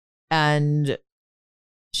 And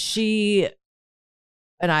she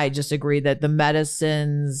and I just agreed that the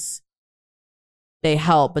medicines, they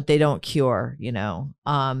help, but they don't cure,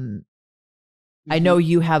 I know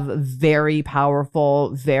you have very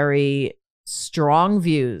powerful, very strong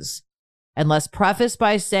views. And let's preface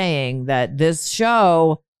by saying that this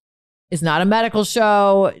show is not a medical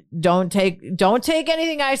show. Don't take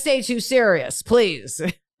anything I say too serious, please.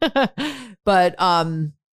 But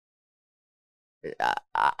I'm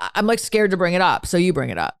like scared to bring it up. So you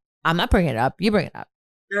bring it up. I'm not bringing it up. You bring it up.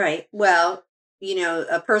 All right. Well,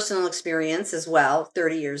 a personal experience as well,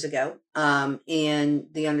 30 years ago, and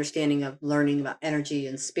the understanding of learning about energy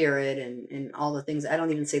and spirit and all the things. I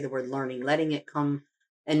don't even say the word learning, letting it come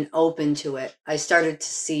and open to it. I started to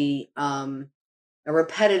see a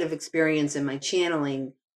repetitive experience in my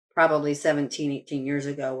channeling probably 17, 18 years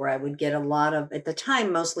ago, where I would get a lot of, at the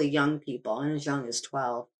time, mostly young people, and as young as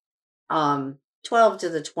 12 to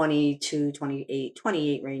the 22,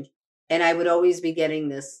 28 range. And I would always be getting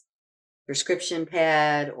this prescription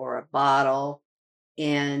pad or a bottle,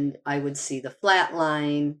 and I would see the flat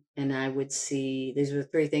line, and I would see, these were the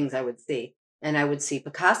three things I would see. and I would see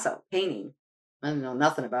Picasso painting. I don't know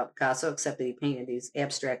nothing about Picasso except that he painted these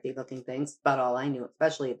abstracty looking things. About all I knew,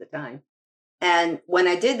 especially at the time. And when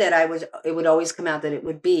I did that, it would always come out that it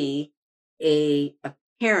would be a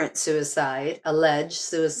apparent suicide, alleged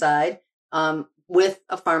suicide, with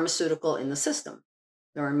a pharmaceutical in the system.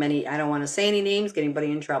 There are many, I don't want to say any names, get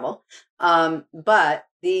anybody in trouble. But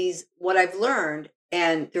what I've learned,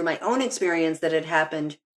 and through my own experience that had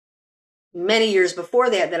happened many years before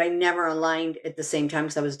that I never aligned at the same time,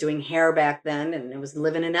 because I was doing hair back then and I was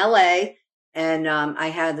living in LA. And I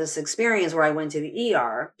had this experience where I went to the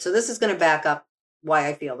ER. So this is going to back up why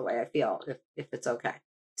I feel the way I feel, if it's okay.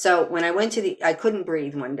 So when I went I couldn't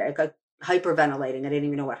breathe one day. I got hyperventilating. I didn't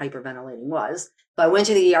even know what hyperventilating was. But I went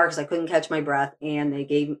to the ER because I couldn't catch my breath, and they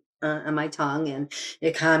gave on my tongue, and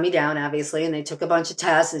it calmed me down, obviously. And they took a bunch of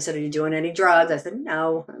tests and said, "Are you doing any drugs?" I said,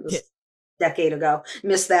 "No." It was decade ago.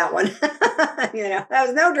 Missed that one. That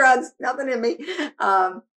was no drugs, nothing in me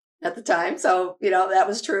at the time. So, that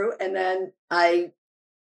was true. And then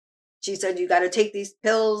she said, "You got to take these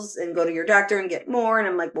pills and go to your doctor and get more." And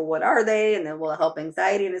I'm like, "Well, what are they?" And then, "Will it help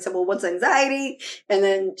anxiety?" And I said, "Well, what's anxiety?" And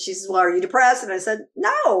then she says, "Well, are you depressed?" And I said,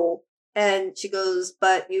 "No." And she goes,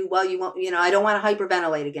 "But you won't, I don't want to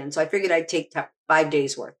hyperventilate again." So I figured I'd take 5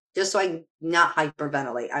 days worth just so I not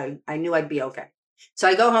hyperventilate. I knew I'd be okay. So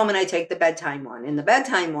I go home and I take the bedtime one. In the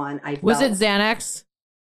bedtime one, was it Xanax?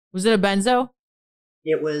 Was it a benzo?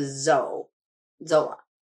 It was Zoloft.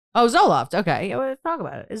 Oh, Zoloft. Okay, let's talk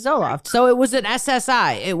about it. It's Zoloft. So it was an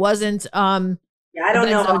SSI. It wasn't I don't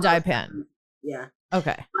know. Benzodiazepine. Yeah.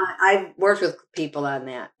 Okay. I've worked with people on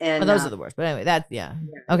that, and those are the worst. But anyway,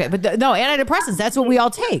 okay. But no, antidepressants. That's what we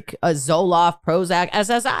all take: a Zoloft, Prozac,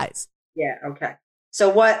 SSIs. Yeah. Okay. So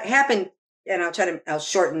what happened? And I'll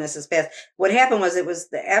shorten this as fast. What happened was,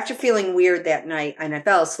 after feeling weird that night, and I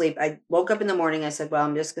fell asleep. I woke up in the morning. I said, "Well,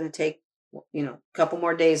 I'm just going to take, a couple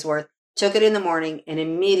more days worth." Took it in the morning and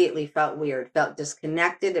immediately felt weird. Felt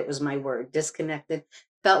disconnected. It was my word, disconnected.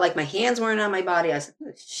 Felt like my hands weren't on my body. I said,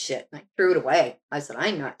 "Oh, shit." And I threw it away. I said,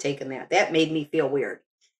 "I'm not taking that." That made me feel weird.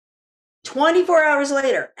 24 hours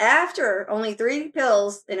later, after only 3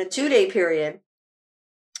 pills in a 2-day period,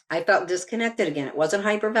 I felt disconnected again. It wasn't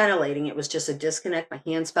hyperventilating. It was just a disconnect. My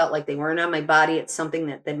hands felt like they weren't on my body. It's something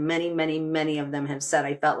that many, many, many of them have said.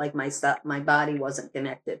 I felt like my body wasn't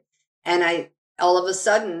connected. And all of a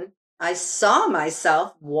sudden, I saw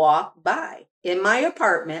myself walk by in my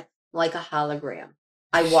apartment like a hologram.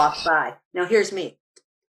 I walked by. Now here's me.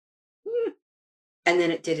 And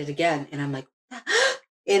then it did it again. And I'm like,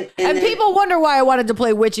 and people wonder why I wanted to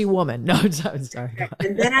play witchy woman. No, I'm sorry.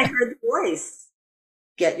 And then I heard the voice,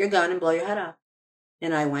 "Get your gun and blow your head off."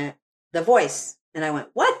 And I went, the voice. And I went,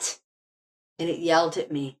 "What?" And it yelled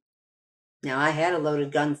at me. Now I had a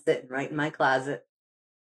loaded gun sitting right in my closet.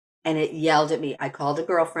 And it yelled at me. I called a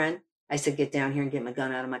girlfriend. I said, "Get down here and get my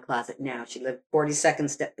gun out of my closet now." She lived 40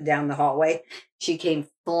 seconds down the hallway. She came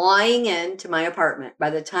flying into my apartment. By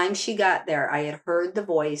the time she got there, I had heard the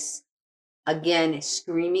voice again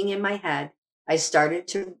screaming in my head. I started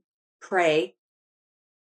to pray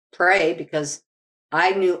because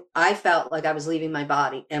I felt like I was leaving my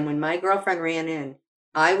body. And when my girlfriend ran in,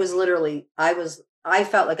 I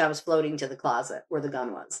felt like I was floating to the closet where the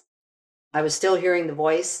gun was. I was still hearing the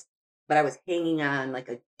voice, but I was hanging on like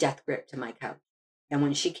a death grip to my couch. And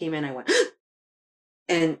when she came in, I went,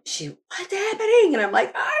 and "What's happening?" And I'm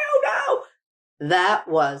like, "I don't know." That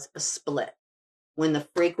was a split. When the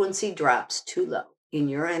frequency drops too low in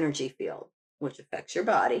your energy field, which affects your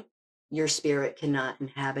body, your spirit cannot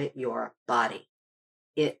inhabit your body.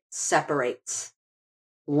 It separates.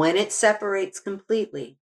 When it separates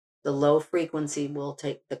completely, the low frequency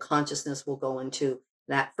the consciousness will go into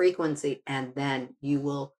that frequency, and then you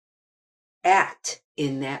will act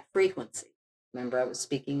in that frequency. Remember, I was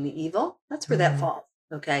speaking the evil? That's where that falls.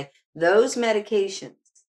 Okay. Those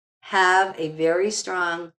medications have a very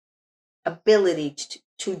strong ability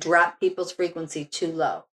to drop people's frequency too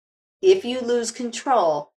low. If you lose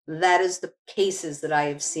control, that is the cases that I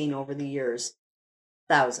have seen over the years,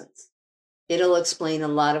 thousands. It'll explain a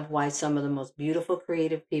lot of why some of the most beautiful,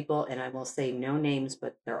 creative people, and I will say no names,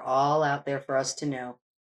 but they're all out there for us to know,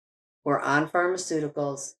 were on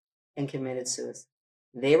pharmaceuticals and committed suicide.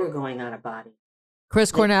 They were going out of body.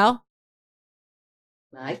 Chris Cornell?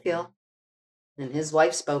 I feel. And his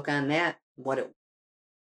wife spoke on that.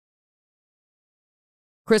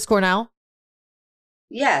 Chris Cornell?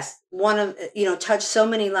 Yes. One of, touched so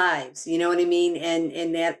many lives, you know what I mean?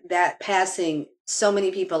 And that passing so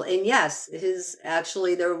many people. And yes, his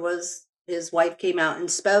wife came out and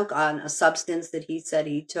spoke on a substance that he said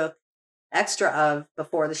he took extra of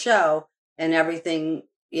before the show, and everything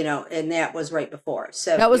and that was right before.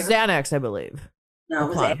 So that was Xanax, I believe. No, Or it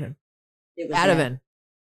was Klonopin. it was Ativan.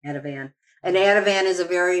 Ativan. And Ativan is a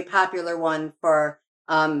very popular one for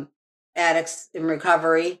addicts in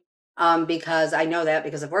recovery, because I know that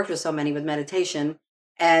because I've worked with so many with meditation,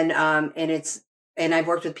 and I've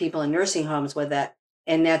worked with people in nursing homes with it,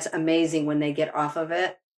 and that's amazing when they get off of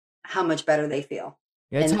it, how much better they feel.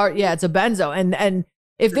 Yeah, it's hard. Yeah, it's a benzo, and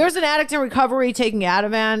if there's an addict in recovery taking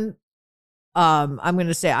Ativan, I'm going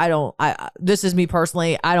to say this is me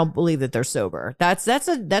personally. I don't believe that they're sober. That's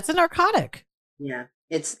a narcotic. Yeah,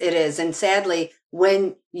 it is. And sadly,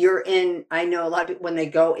 when you're I know a lot of people, when they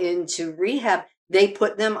go into rehab, they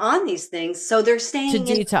put them on these things. So they're staying to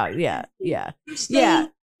detox. Yeah.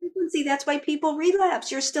 Frequency. That's why people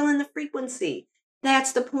relapse. You're still in the frequency.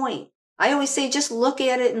 That's the point. I always say, just look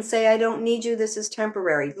at it and say, I don't need you. This is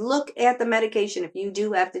temporary. Look at the medication. If you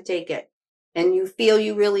do have to take it and you feel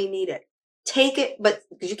you really need it, take it. But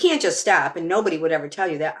because you can't just stop, and nobody would ever tell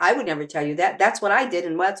you that. I would never tell you that. That's what I did.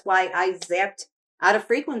 And that's why I zapped out of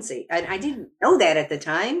frequency. And I didn't know that at the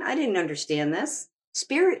time. I didn't understand this.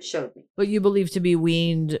 Spirit showed me. But you believe to be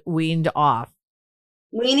weaned off.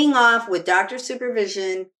 Weaning off with doctor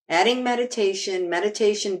supervision, adding meditation.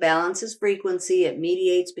 Meditation balances frequency. It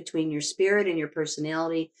mediates between your spirit and your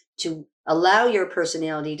personality to allow your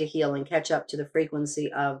personality to heal and catch up to the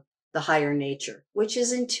frequency of the higher nature, which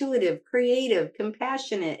is intuitive, creative,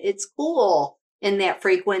 compassionate. It's cool in that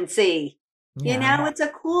frequency. Yeah. It's a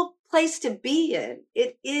cool place to be in.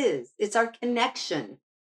 It is. It's our connection.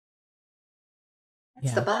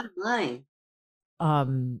 That's the bottom line.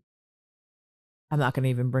 I'm not going to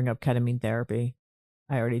even bring up ketamine therapy.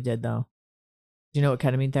 I already did, though. Do you know what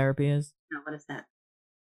ketamine therapy is? No, what is that?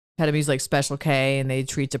 Ketamine's like Special K, and they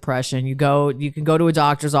treat depression. You can go to a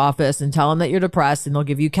doctor's office and tell them that you're depressed, and they'll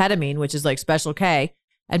give you ketamine, which is like Special K.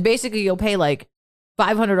 And basically, you'll pay like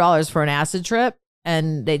 $500 for an acid trip,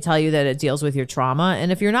 and they tell you that it deals with your trauma.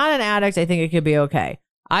 And if you're not an addict, I think it could be okay.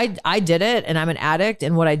 I did it, and I'm an addict.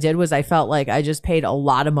 And what I did was I felt like I just paid a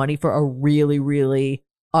lot of money for a really, really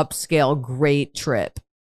upscale, great trip.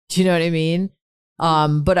 Do you know what I mean?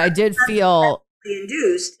 But I did feel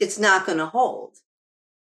induced. It's not going to hold.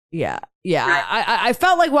 Yeah. I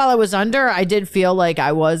felt like while I was under, I did feel like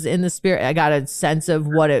I was in the spirit. I got a sense of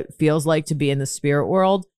what it feels like to be in the spirit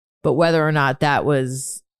world. But whether or not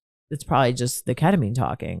it's probably just the ketamine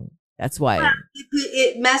talking. That's why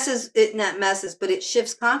it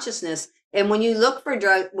shifts consciousness. And when you look for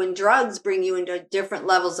when drugs bring you into different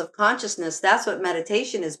levels of consciousness, that's what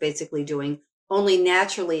meditation is basically doing, only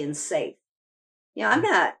naturally and safe. I'm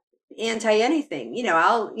not anti anything.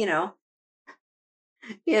 I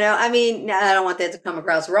mean, I don't want that to come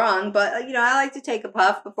across wrong, but I like to take a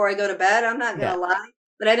puff before I go to bed. I'm not going to lie,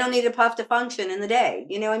 but I don't need a puff to function in the day.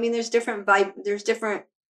 I mean, there's different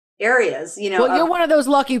areas, Well, you're one of those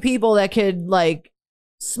lucky people that could like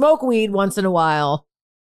smoke weed once in a while.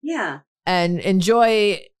 Yeah. And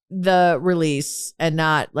enjoy the release, and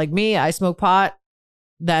not like me. I smoke pot.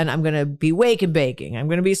 Then I'm going to be wake and baking. I'm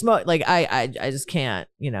going to be smoke. Like I just can't,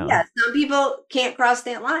 Yeah. Some people can't cross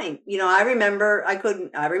that line. I remember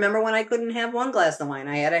when I couldn't have one glass of wine.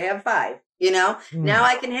 I had to have 5, Now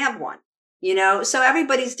I can have one, so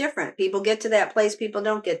everybody's different. People get to that place. People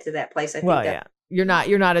don't get to that place. I think you're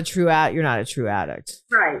not a true addict.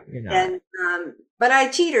 Right. And, but I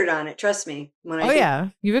cheated on it. Trust me.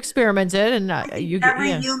 You've experimented, and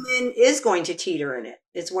every human is going to teeter in it.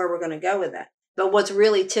 It's where we're going to go with that. But what's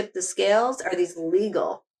really tipped the scales are these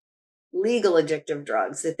legal addictive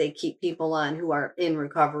drugs that they keep people on who are in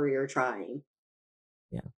recovery or trying.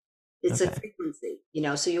 Yeah. It's a frequency,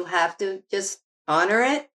 so you have to just honor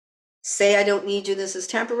it. Say, I don't need you. This is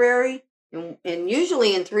temporary. And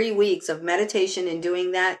usually in 3 weeks of meditation and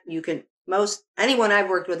doing that, anyone I've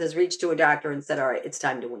worked with has reached to a doctor and said, all right, it's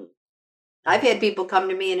time to wean. I've had people come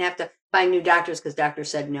to me and have to find new doctors because doctors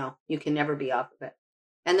said, no, you can never be off of it.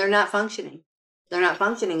 And they're not functioning. They're not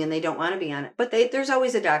functioning and they don't want to be on it. But there's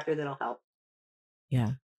always a doctor that'll help. Yeah.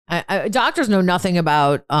 Doctors know nothing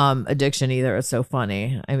about addiction either. It's so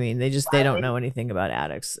funny. I mean, they don't know anything about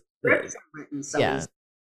addicts. Yeah.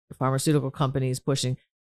 Pharmaceutical companies pushing.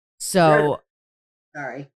 So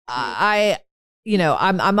sorry.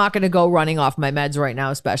 I'm not going to go running off my meds right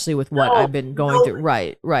now, especially with what I've been going through.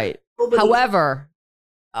 Right. However,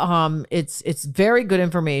 it's very good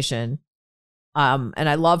information. And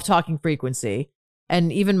I love talking frequency.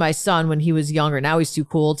 And even my son, when he was younger, now he's too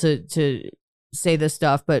cool to say this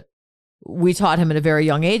stuff, but we taught him at a very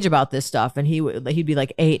young age about this stuff. And he'd be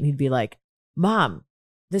like 8 and he'd be like, Mom,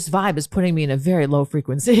 this vibe is putting me in a very low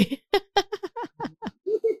frequency.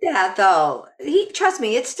 that though. Trust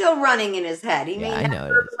me, it's still running in his head. He Yeah, I may not know it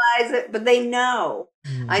is. verbalize it, but they know.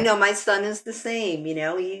 I Mm. know my son is the same,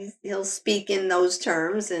 he'll speak in those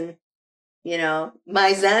terms, and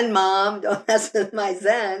my Zen mom, don't mess with my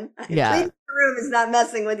Zen. Yeah. Cleaning the room is not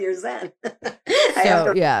messing with your Zen.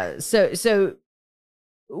 So yeah, so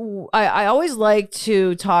I always like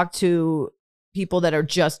to talk to people that are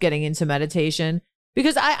just getting into meditation,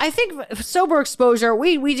 because I think sober exposure,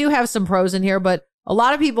 we do have some pros in here, but a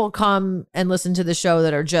lot of people come and listen to the show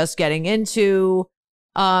that are just getting into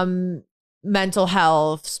mental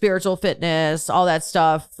health, spiritual fitness, all that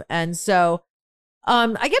stuff. And so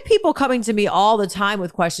I get people coming to me all the time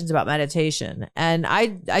with questions about meditation, and I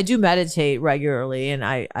do meditate regularly, and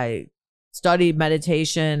I studied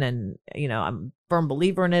meditation, and I'm a firm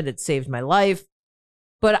believer in it. It saved my life.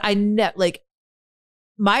 But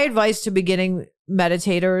my advice to beginning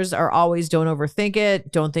meditators are always don't overthink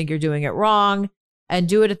it, don't think you're doing it wrong, and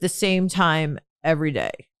do it at the same time every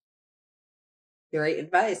day. Great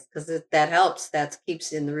advice, because that helps. That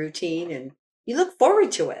keeps in the routine, and you look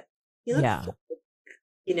forward to it. Yeah.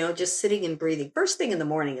 Just sitting and breathing. First thing in the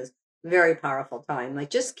morning is a very powerful time. Like,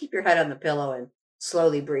 just keep your head on the pillow and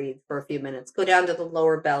slowly breathe for a few minutes. Go down to the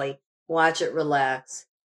lower belly, watch it relax.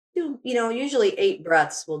 Usually 8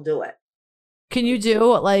 breaths will do it. Can you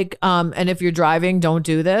do and if you're driving, don't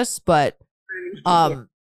do this, but can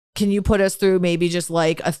you put us through maybe just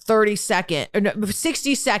like a 30-second or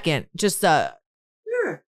 60-second, just a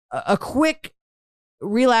quick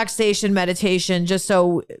relaxation meditation, just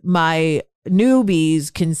so my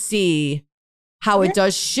newbies can see how it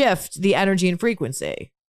does shift the energy and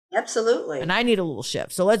frequency? Absolutely. And I need a little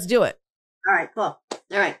shift. So let's do it. All right, cool. All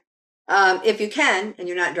right. If you can, and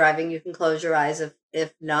you're not driving, you can close your eyes.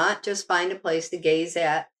 If not, just find a place to gaze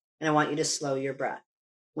at, and I want you to slow your breath.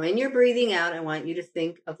 When you're breathing out, I want you to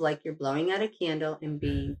think of like you're blowing out a candle and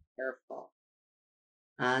being careful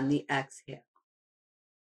on the exhale.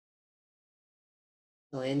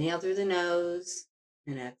 So inhale through the nose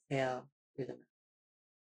and exhale through the mouth.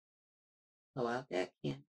 Blow out that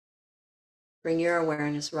candle. Bring your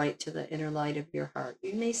awareness right to the inner light of your heart.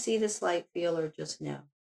 You may see this light, feel, or just know.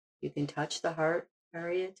 You can touch the heart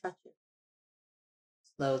area, touch it.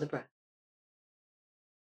 Slow the breath.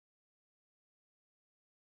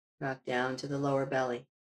 Drop down to the lower belly.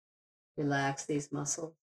 Relax these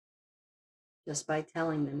muscles just by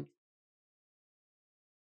telling them.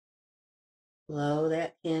 Blow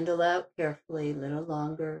that candle out carefully, a little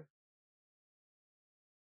longer.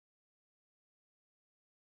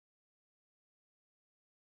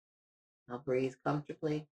 Now breathe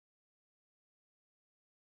comfortably.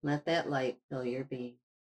 Let that light fill your being.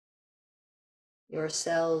 Your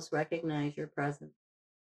cells recognize your presence.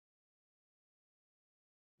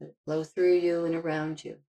 Let it flow through you and around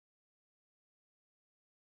you,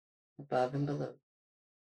 above and below.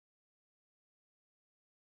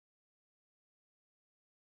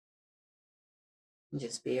 And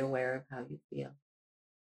just be aware of how you feel.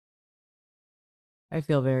 I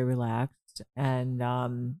feel very relaxed,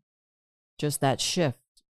 and just that shift.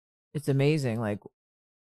 It's amazing. Like,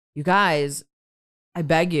 you guys, I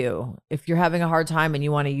beg you, if you're having a hard time and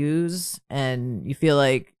you want to use and you feel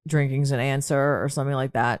like drinking's an answer or something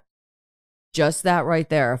like that, just that right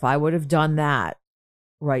there. If I would have done that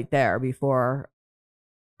right there before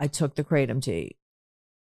I took the Kratom tea,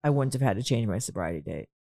 I wouldn't have had to change my sobriety date.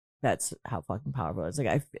 That's how fucking powerful it is.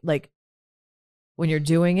 Like when you're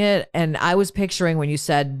doing it, and I was picturing when you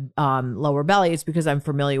said lower belly, it's because I'm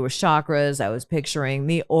familiar with chakras. I was picturing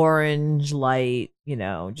the orange light,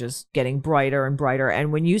 just getting brighter and brighter.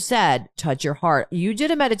 And when you said touch your heart, you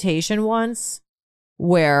did a meditation once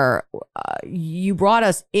where you brought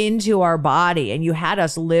us into our body and you had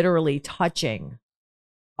us literally touching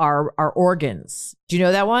our organs. Do you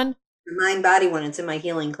know that one? The mind body one. It's in my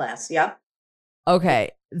healing class. Yep.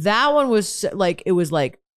 Okay. That one was like, it was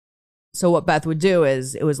like, so what Beth would do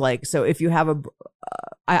is, it was like, so if you have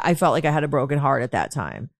I felt like I had a broken heart at that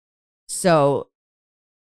time. So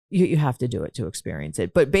you have to do it to experience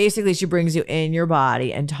it. But basically she brings you in your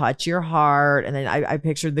body and touch your heart. And then I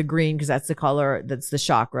pictured the green, because that's the color, that's the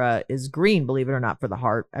chakra is green, believe it or not, for the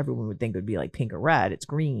heart. Everyone would think it would be like pink or red. It's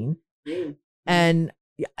green. Mm-hmm. And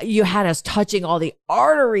you had us touching all the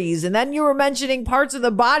arteries, and then you were mentioning parts of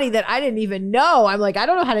the body that I didn't even know. I'm like, I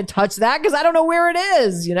don't know how to touch that because I don't know where it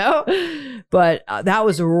is, But that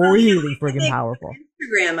was really freaking powerful.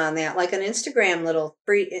 Instagram on that, like an Instagram little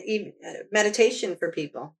free meditation for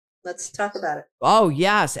people. Let's talk about it. Oh,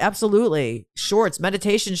 yes, absolutely. Shorts,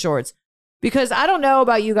 meditation shorts. Because I don't know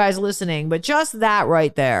about you guys listening, but just that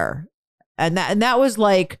right there. And that was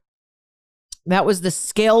like, That was the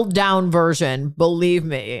scaled down version, believe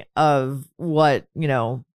me, of what,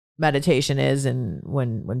 meditation is. And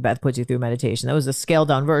when Beth puts you through meditation, that was a scaled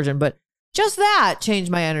down version, but just that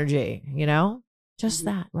changed my energy, just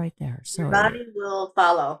that right there. So your body will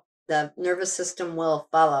follow. The nervous system will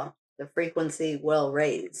follow. The frequency will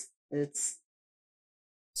raise.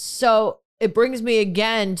 So it brings me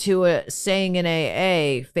again to a saying in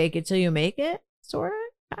AA, fake it till you make it, sort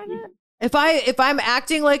of, kind of. If I'm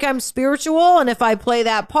acting like I'm spiritual and if I play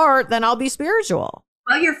that part, then I'll be spiritual.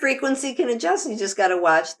 Well, your frequency can adjust. You just got to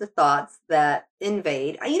watch the thoughts that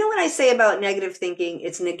invade. You know what I say about negative thinking?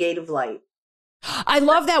 It's negative light. I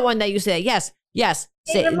love that one that you say. Yes.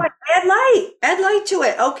 Add light to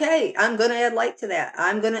it. Okay, I'm going to add light to that.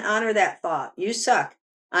 I'm going to honor that thought. You suck.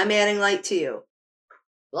 I'm adding light to you.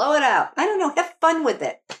 Blow it out. I don't know. Have fun with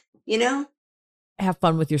it. Have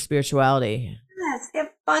fun with your spirituality. Yes,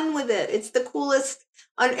 have fun with it. It's the coolest,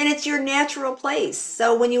 and it's your natural place.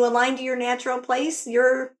 So when you align to your natural place,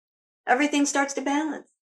 everything starts to balance.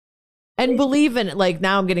 And believe in it. Like,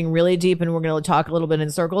 now I'm getting really deep and we're going to talk a little bit in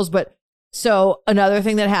circles. But so another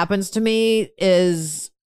thing that happens to me is,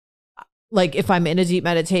 like, if I'm in a deep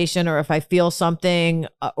meditation or if I feel something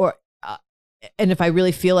and if I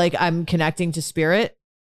really feel like I'm connecting to spirit,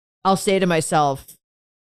 I'll say to myself,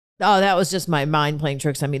 oh, that was just my mind playing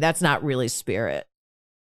tricks on me. That's not really spirit.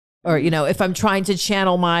 Or, if I'm trying to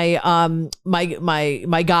channel my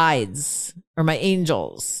my guides or my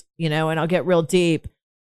angels, and I'll get real deep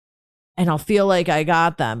and I'll feel like I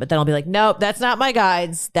got them, but then I'll be like, nope, that's not my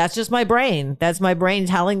guides. That's just my brain. That's my brain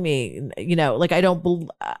telling me, like I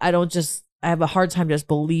have a hard time just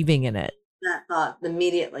believing in it. That thought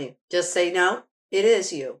immediately. Just say, no, it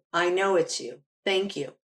is you. I know it's you. Thank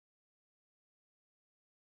you.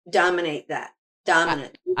 Dominate that.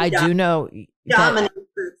 Dominant. I do know. Dominate.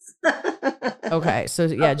 Okay. So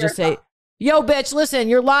yeah, just say, yo, bitch, listen,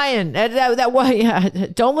 you're lying. Yeah.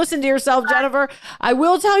 Don't listen to yourself, Jennifer. I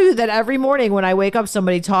will tell you that every morning when I wake up,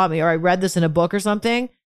 somebody taught me, or I read this in a book or something,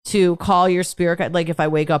 to call your spirit guide. Like, if I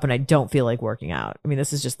wake up and I don't feel like working out, I mean,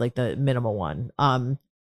 this is just like the minimal one.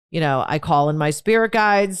 I call in my spirit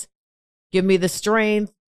guides, give me the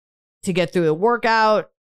strength to get through the workout,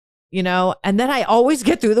 and then I always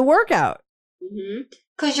get through the workout.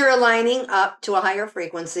 Because you're aligning up to a higher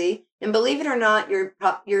frequency. And believe it or not,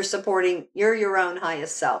 you're supporting your own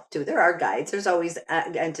highest self too. There are guides. There's always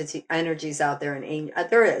energies out there, and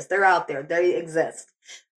they're out there. They exist.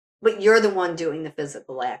 But you're the one doing the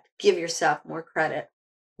physical act. Give yourself more credit.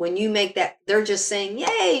 When you make that, they're just saying,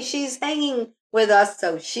 yay, she's hanging with us,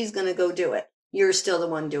 so she's going to go do it. You're still the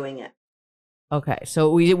one doing it. Okay.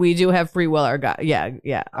 So we do have free will. Our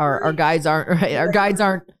guides aren't right. Our guides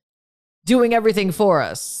aren't doing everything for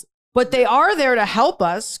us, but they are there to help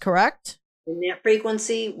us, correct? In that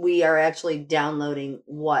frequency, we are actually downloading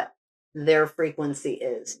what their frequency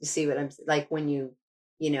is. You see what I'm like when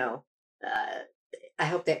I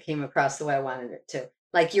hope that came across the way I wanted it to.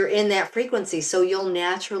 Like, you're in that frequency, so you'll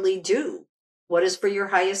naturally do what is for your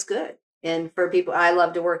highest good. And for people, I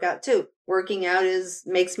love to work out too. Working out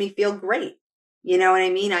makes me feel great. You know what I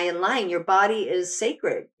mean? I align. Your body is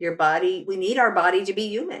sacred. Your body, we need our body to be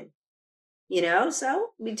human. So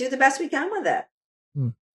we do the best we can with it.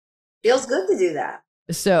 Feels good to do that.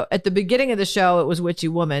 So at the beginning of the show, it was Witchy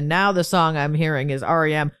Woman. Now the song I'm hearing is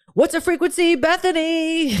REM. What's a frequency,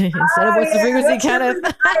 Bethany? Instead of what's the frequency, Kenneth?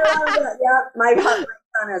 Yeah, my son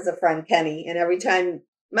has a friend, Kenny, and every time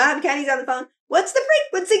Mom, Kenny's on the phone, what's the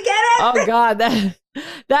frequency, Kenneth? Oh God,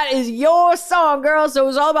 that is your song, girl. So it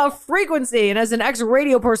was all about frequency. And as an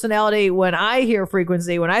ex-radio personality, when I hear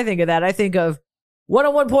frequency, when I think of that, I think of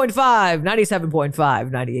 101.5,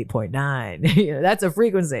 97.5, 98.9. That's a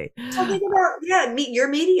frequency. So think about, your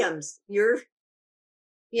mediums. You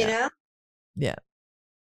know? Yeah.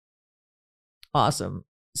 Awesome.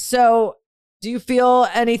 So do you feel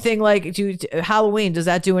anything like, Halloween, does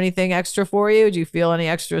that do anything extra for you? Do you feel any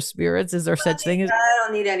extra spirits? Is there such thing as? I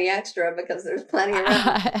don't need any extra because there's plenty around.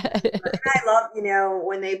 I love,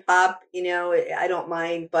 when they pop, I don't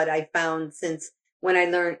mind, but I found since when I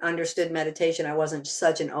understood meditation, I wasn't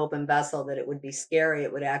such an open vessel that it would be scary.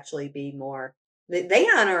 It would actually be more, they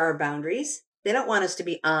honor our boundaries. They don't want us to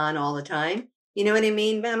be on all the time. You know what I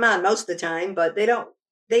mean? I'm on most of the time, but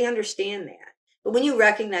they understand that. But when you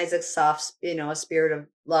recognize a soft, a spirit of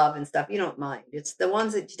love and stuff, you don't mind. It's the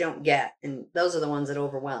ones that you don't get. And those are the ones that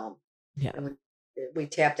overwhelm. Yeah. And we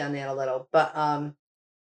tapped on that a little, but,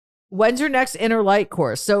 when's your next Inner Light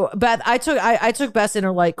course? So Beth, I took Beth's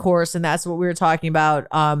Inner Light course, and that's what we were talking about.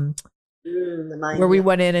 Where we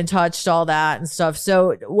went in and touched all that and stuff.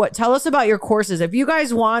 So tell us about your courses. If you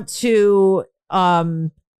guys want to,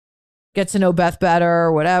 get to know Beth better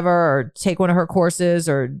or whatever, or take one of her courses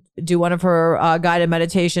or do one of her guided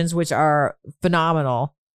meditations, which are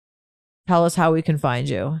phenomenal, tell us how we can find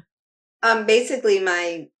you. Basically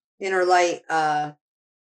my Inner Light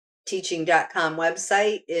teaching.com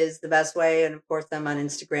website is the best way. And of course I'm on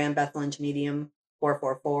Instagram, Beth Lynch Medium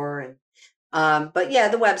 444. And but yeah,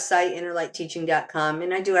 the website, innerlightteaching.com.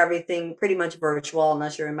 And I do everything pretty much virtual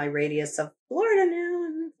unless you're in my radius of Florida now.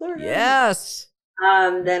 I'm in Florida. Yes.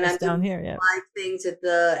 Then I'm down here, yeah. Live things at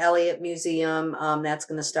the Elliott Museum. That's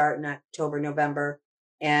going to start in October, November.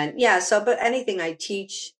 And yeah, so, but anything I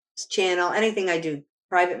teach, channel, anything I do,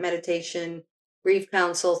 private meditation, grief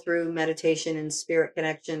counsel through meditation and spirit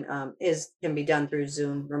connection, can be done through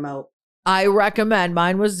Zoom remote. I recommend,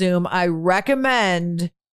 mine was Zoom. I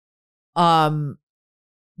recommend,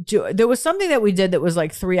 there was something that we did that was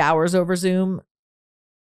like 3 hours over Zoom.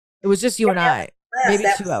 It was just you and I, maybe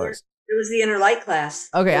 2 hours. It was the Inner Light class.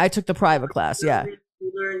 Okay, I took the private class. Yeah,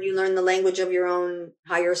 you learn the language of your own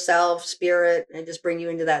higher self, spirit, and just bring you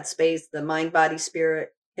into that space. The mind, body,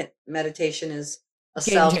 spirit meditation is a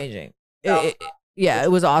game changing. Yeah,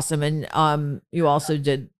 it was awesome, and you also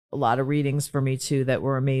did a lot of readings for me too that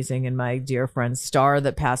were amazing. And my dear friend Star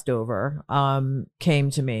that passed over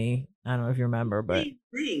came to me. I don't know if you remember, but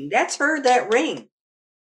ring. That's her. That ring.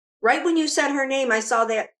 Right when you said her name, I saw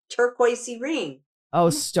that turquoisey ring. Oh,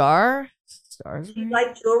 Star? Star's you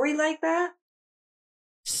like jewelry like that?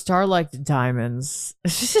 Star liked diamonds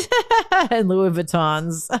and Louis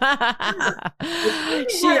Vuittons.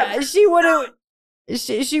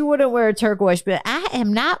 She wouldn't wear turquoise, but I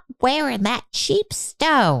am not wearing that cheap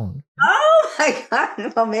stone. Oh my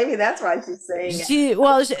God. Well, maybe that's why she's saying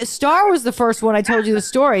it. Star was the first one. I told you the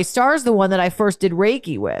story. Star's the one that I first did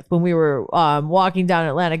Reiki with when we were walking down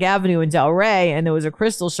Atlantic Avenue in Delray, and there was a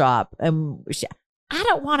crystal shop, and I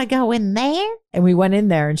don't want to go in there. And we went in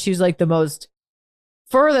there, and she was like the most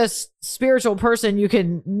furthest spiritual person you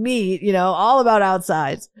can meet, all about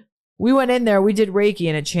outsides. We went in there, we did Reiki,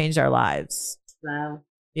 and it changed our lives. Wow.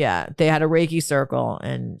 Yeah, they had a Reiki circle,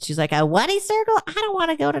 and she's like, a what circle? I don't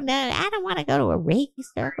want to go to that. I don't want to go to a Reiki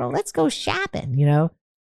circle. Let's go shopping,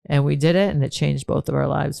 And we did it, and it changed both of our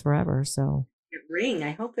lives forever. So ring.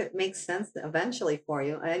 I hope it makes sense eventually for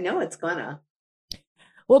you. I know it's gonna.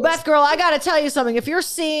 Well, Beth girl, I got to tell you something. If you're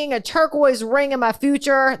seeing a turquoise ring in my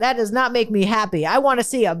future, that does not make me happy. I want to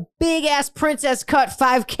see a big ass princess cut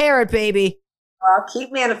 5-carat, baby. I'll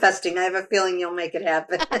keep manifesting. I have a feeling you'll make it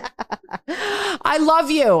happen. I love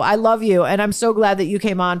you. I love you. And I'm so glad that you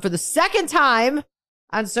came on for the second time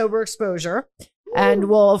on Sober Exposure. And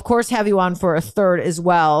we'll, of course, have you on for a third as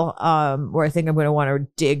well, where I think I'm going to want to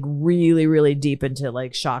dig really, really deep into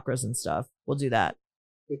like chakras and stuff. We'll do that.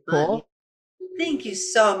 Cool. Thank you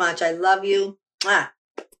so much. I love you.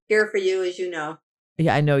 Here for you, as you know.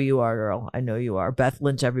 Yeah, I know you are, girl. I know you are. Beth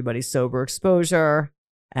Lynch, everybody, Sober Exposure.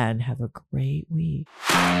 And have a great week.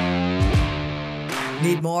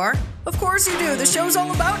 Need more? Of course you do. The show's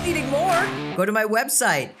all about needing more. Go to my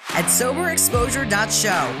website at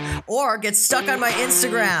soberexposure.show or get stuck on my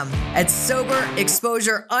Instagram at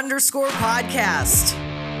soberexposure_podcast.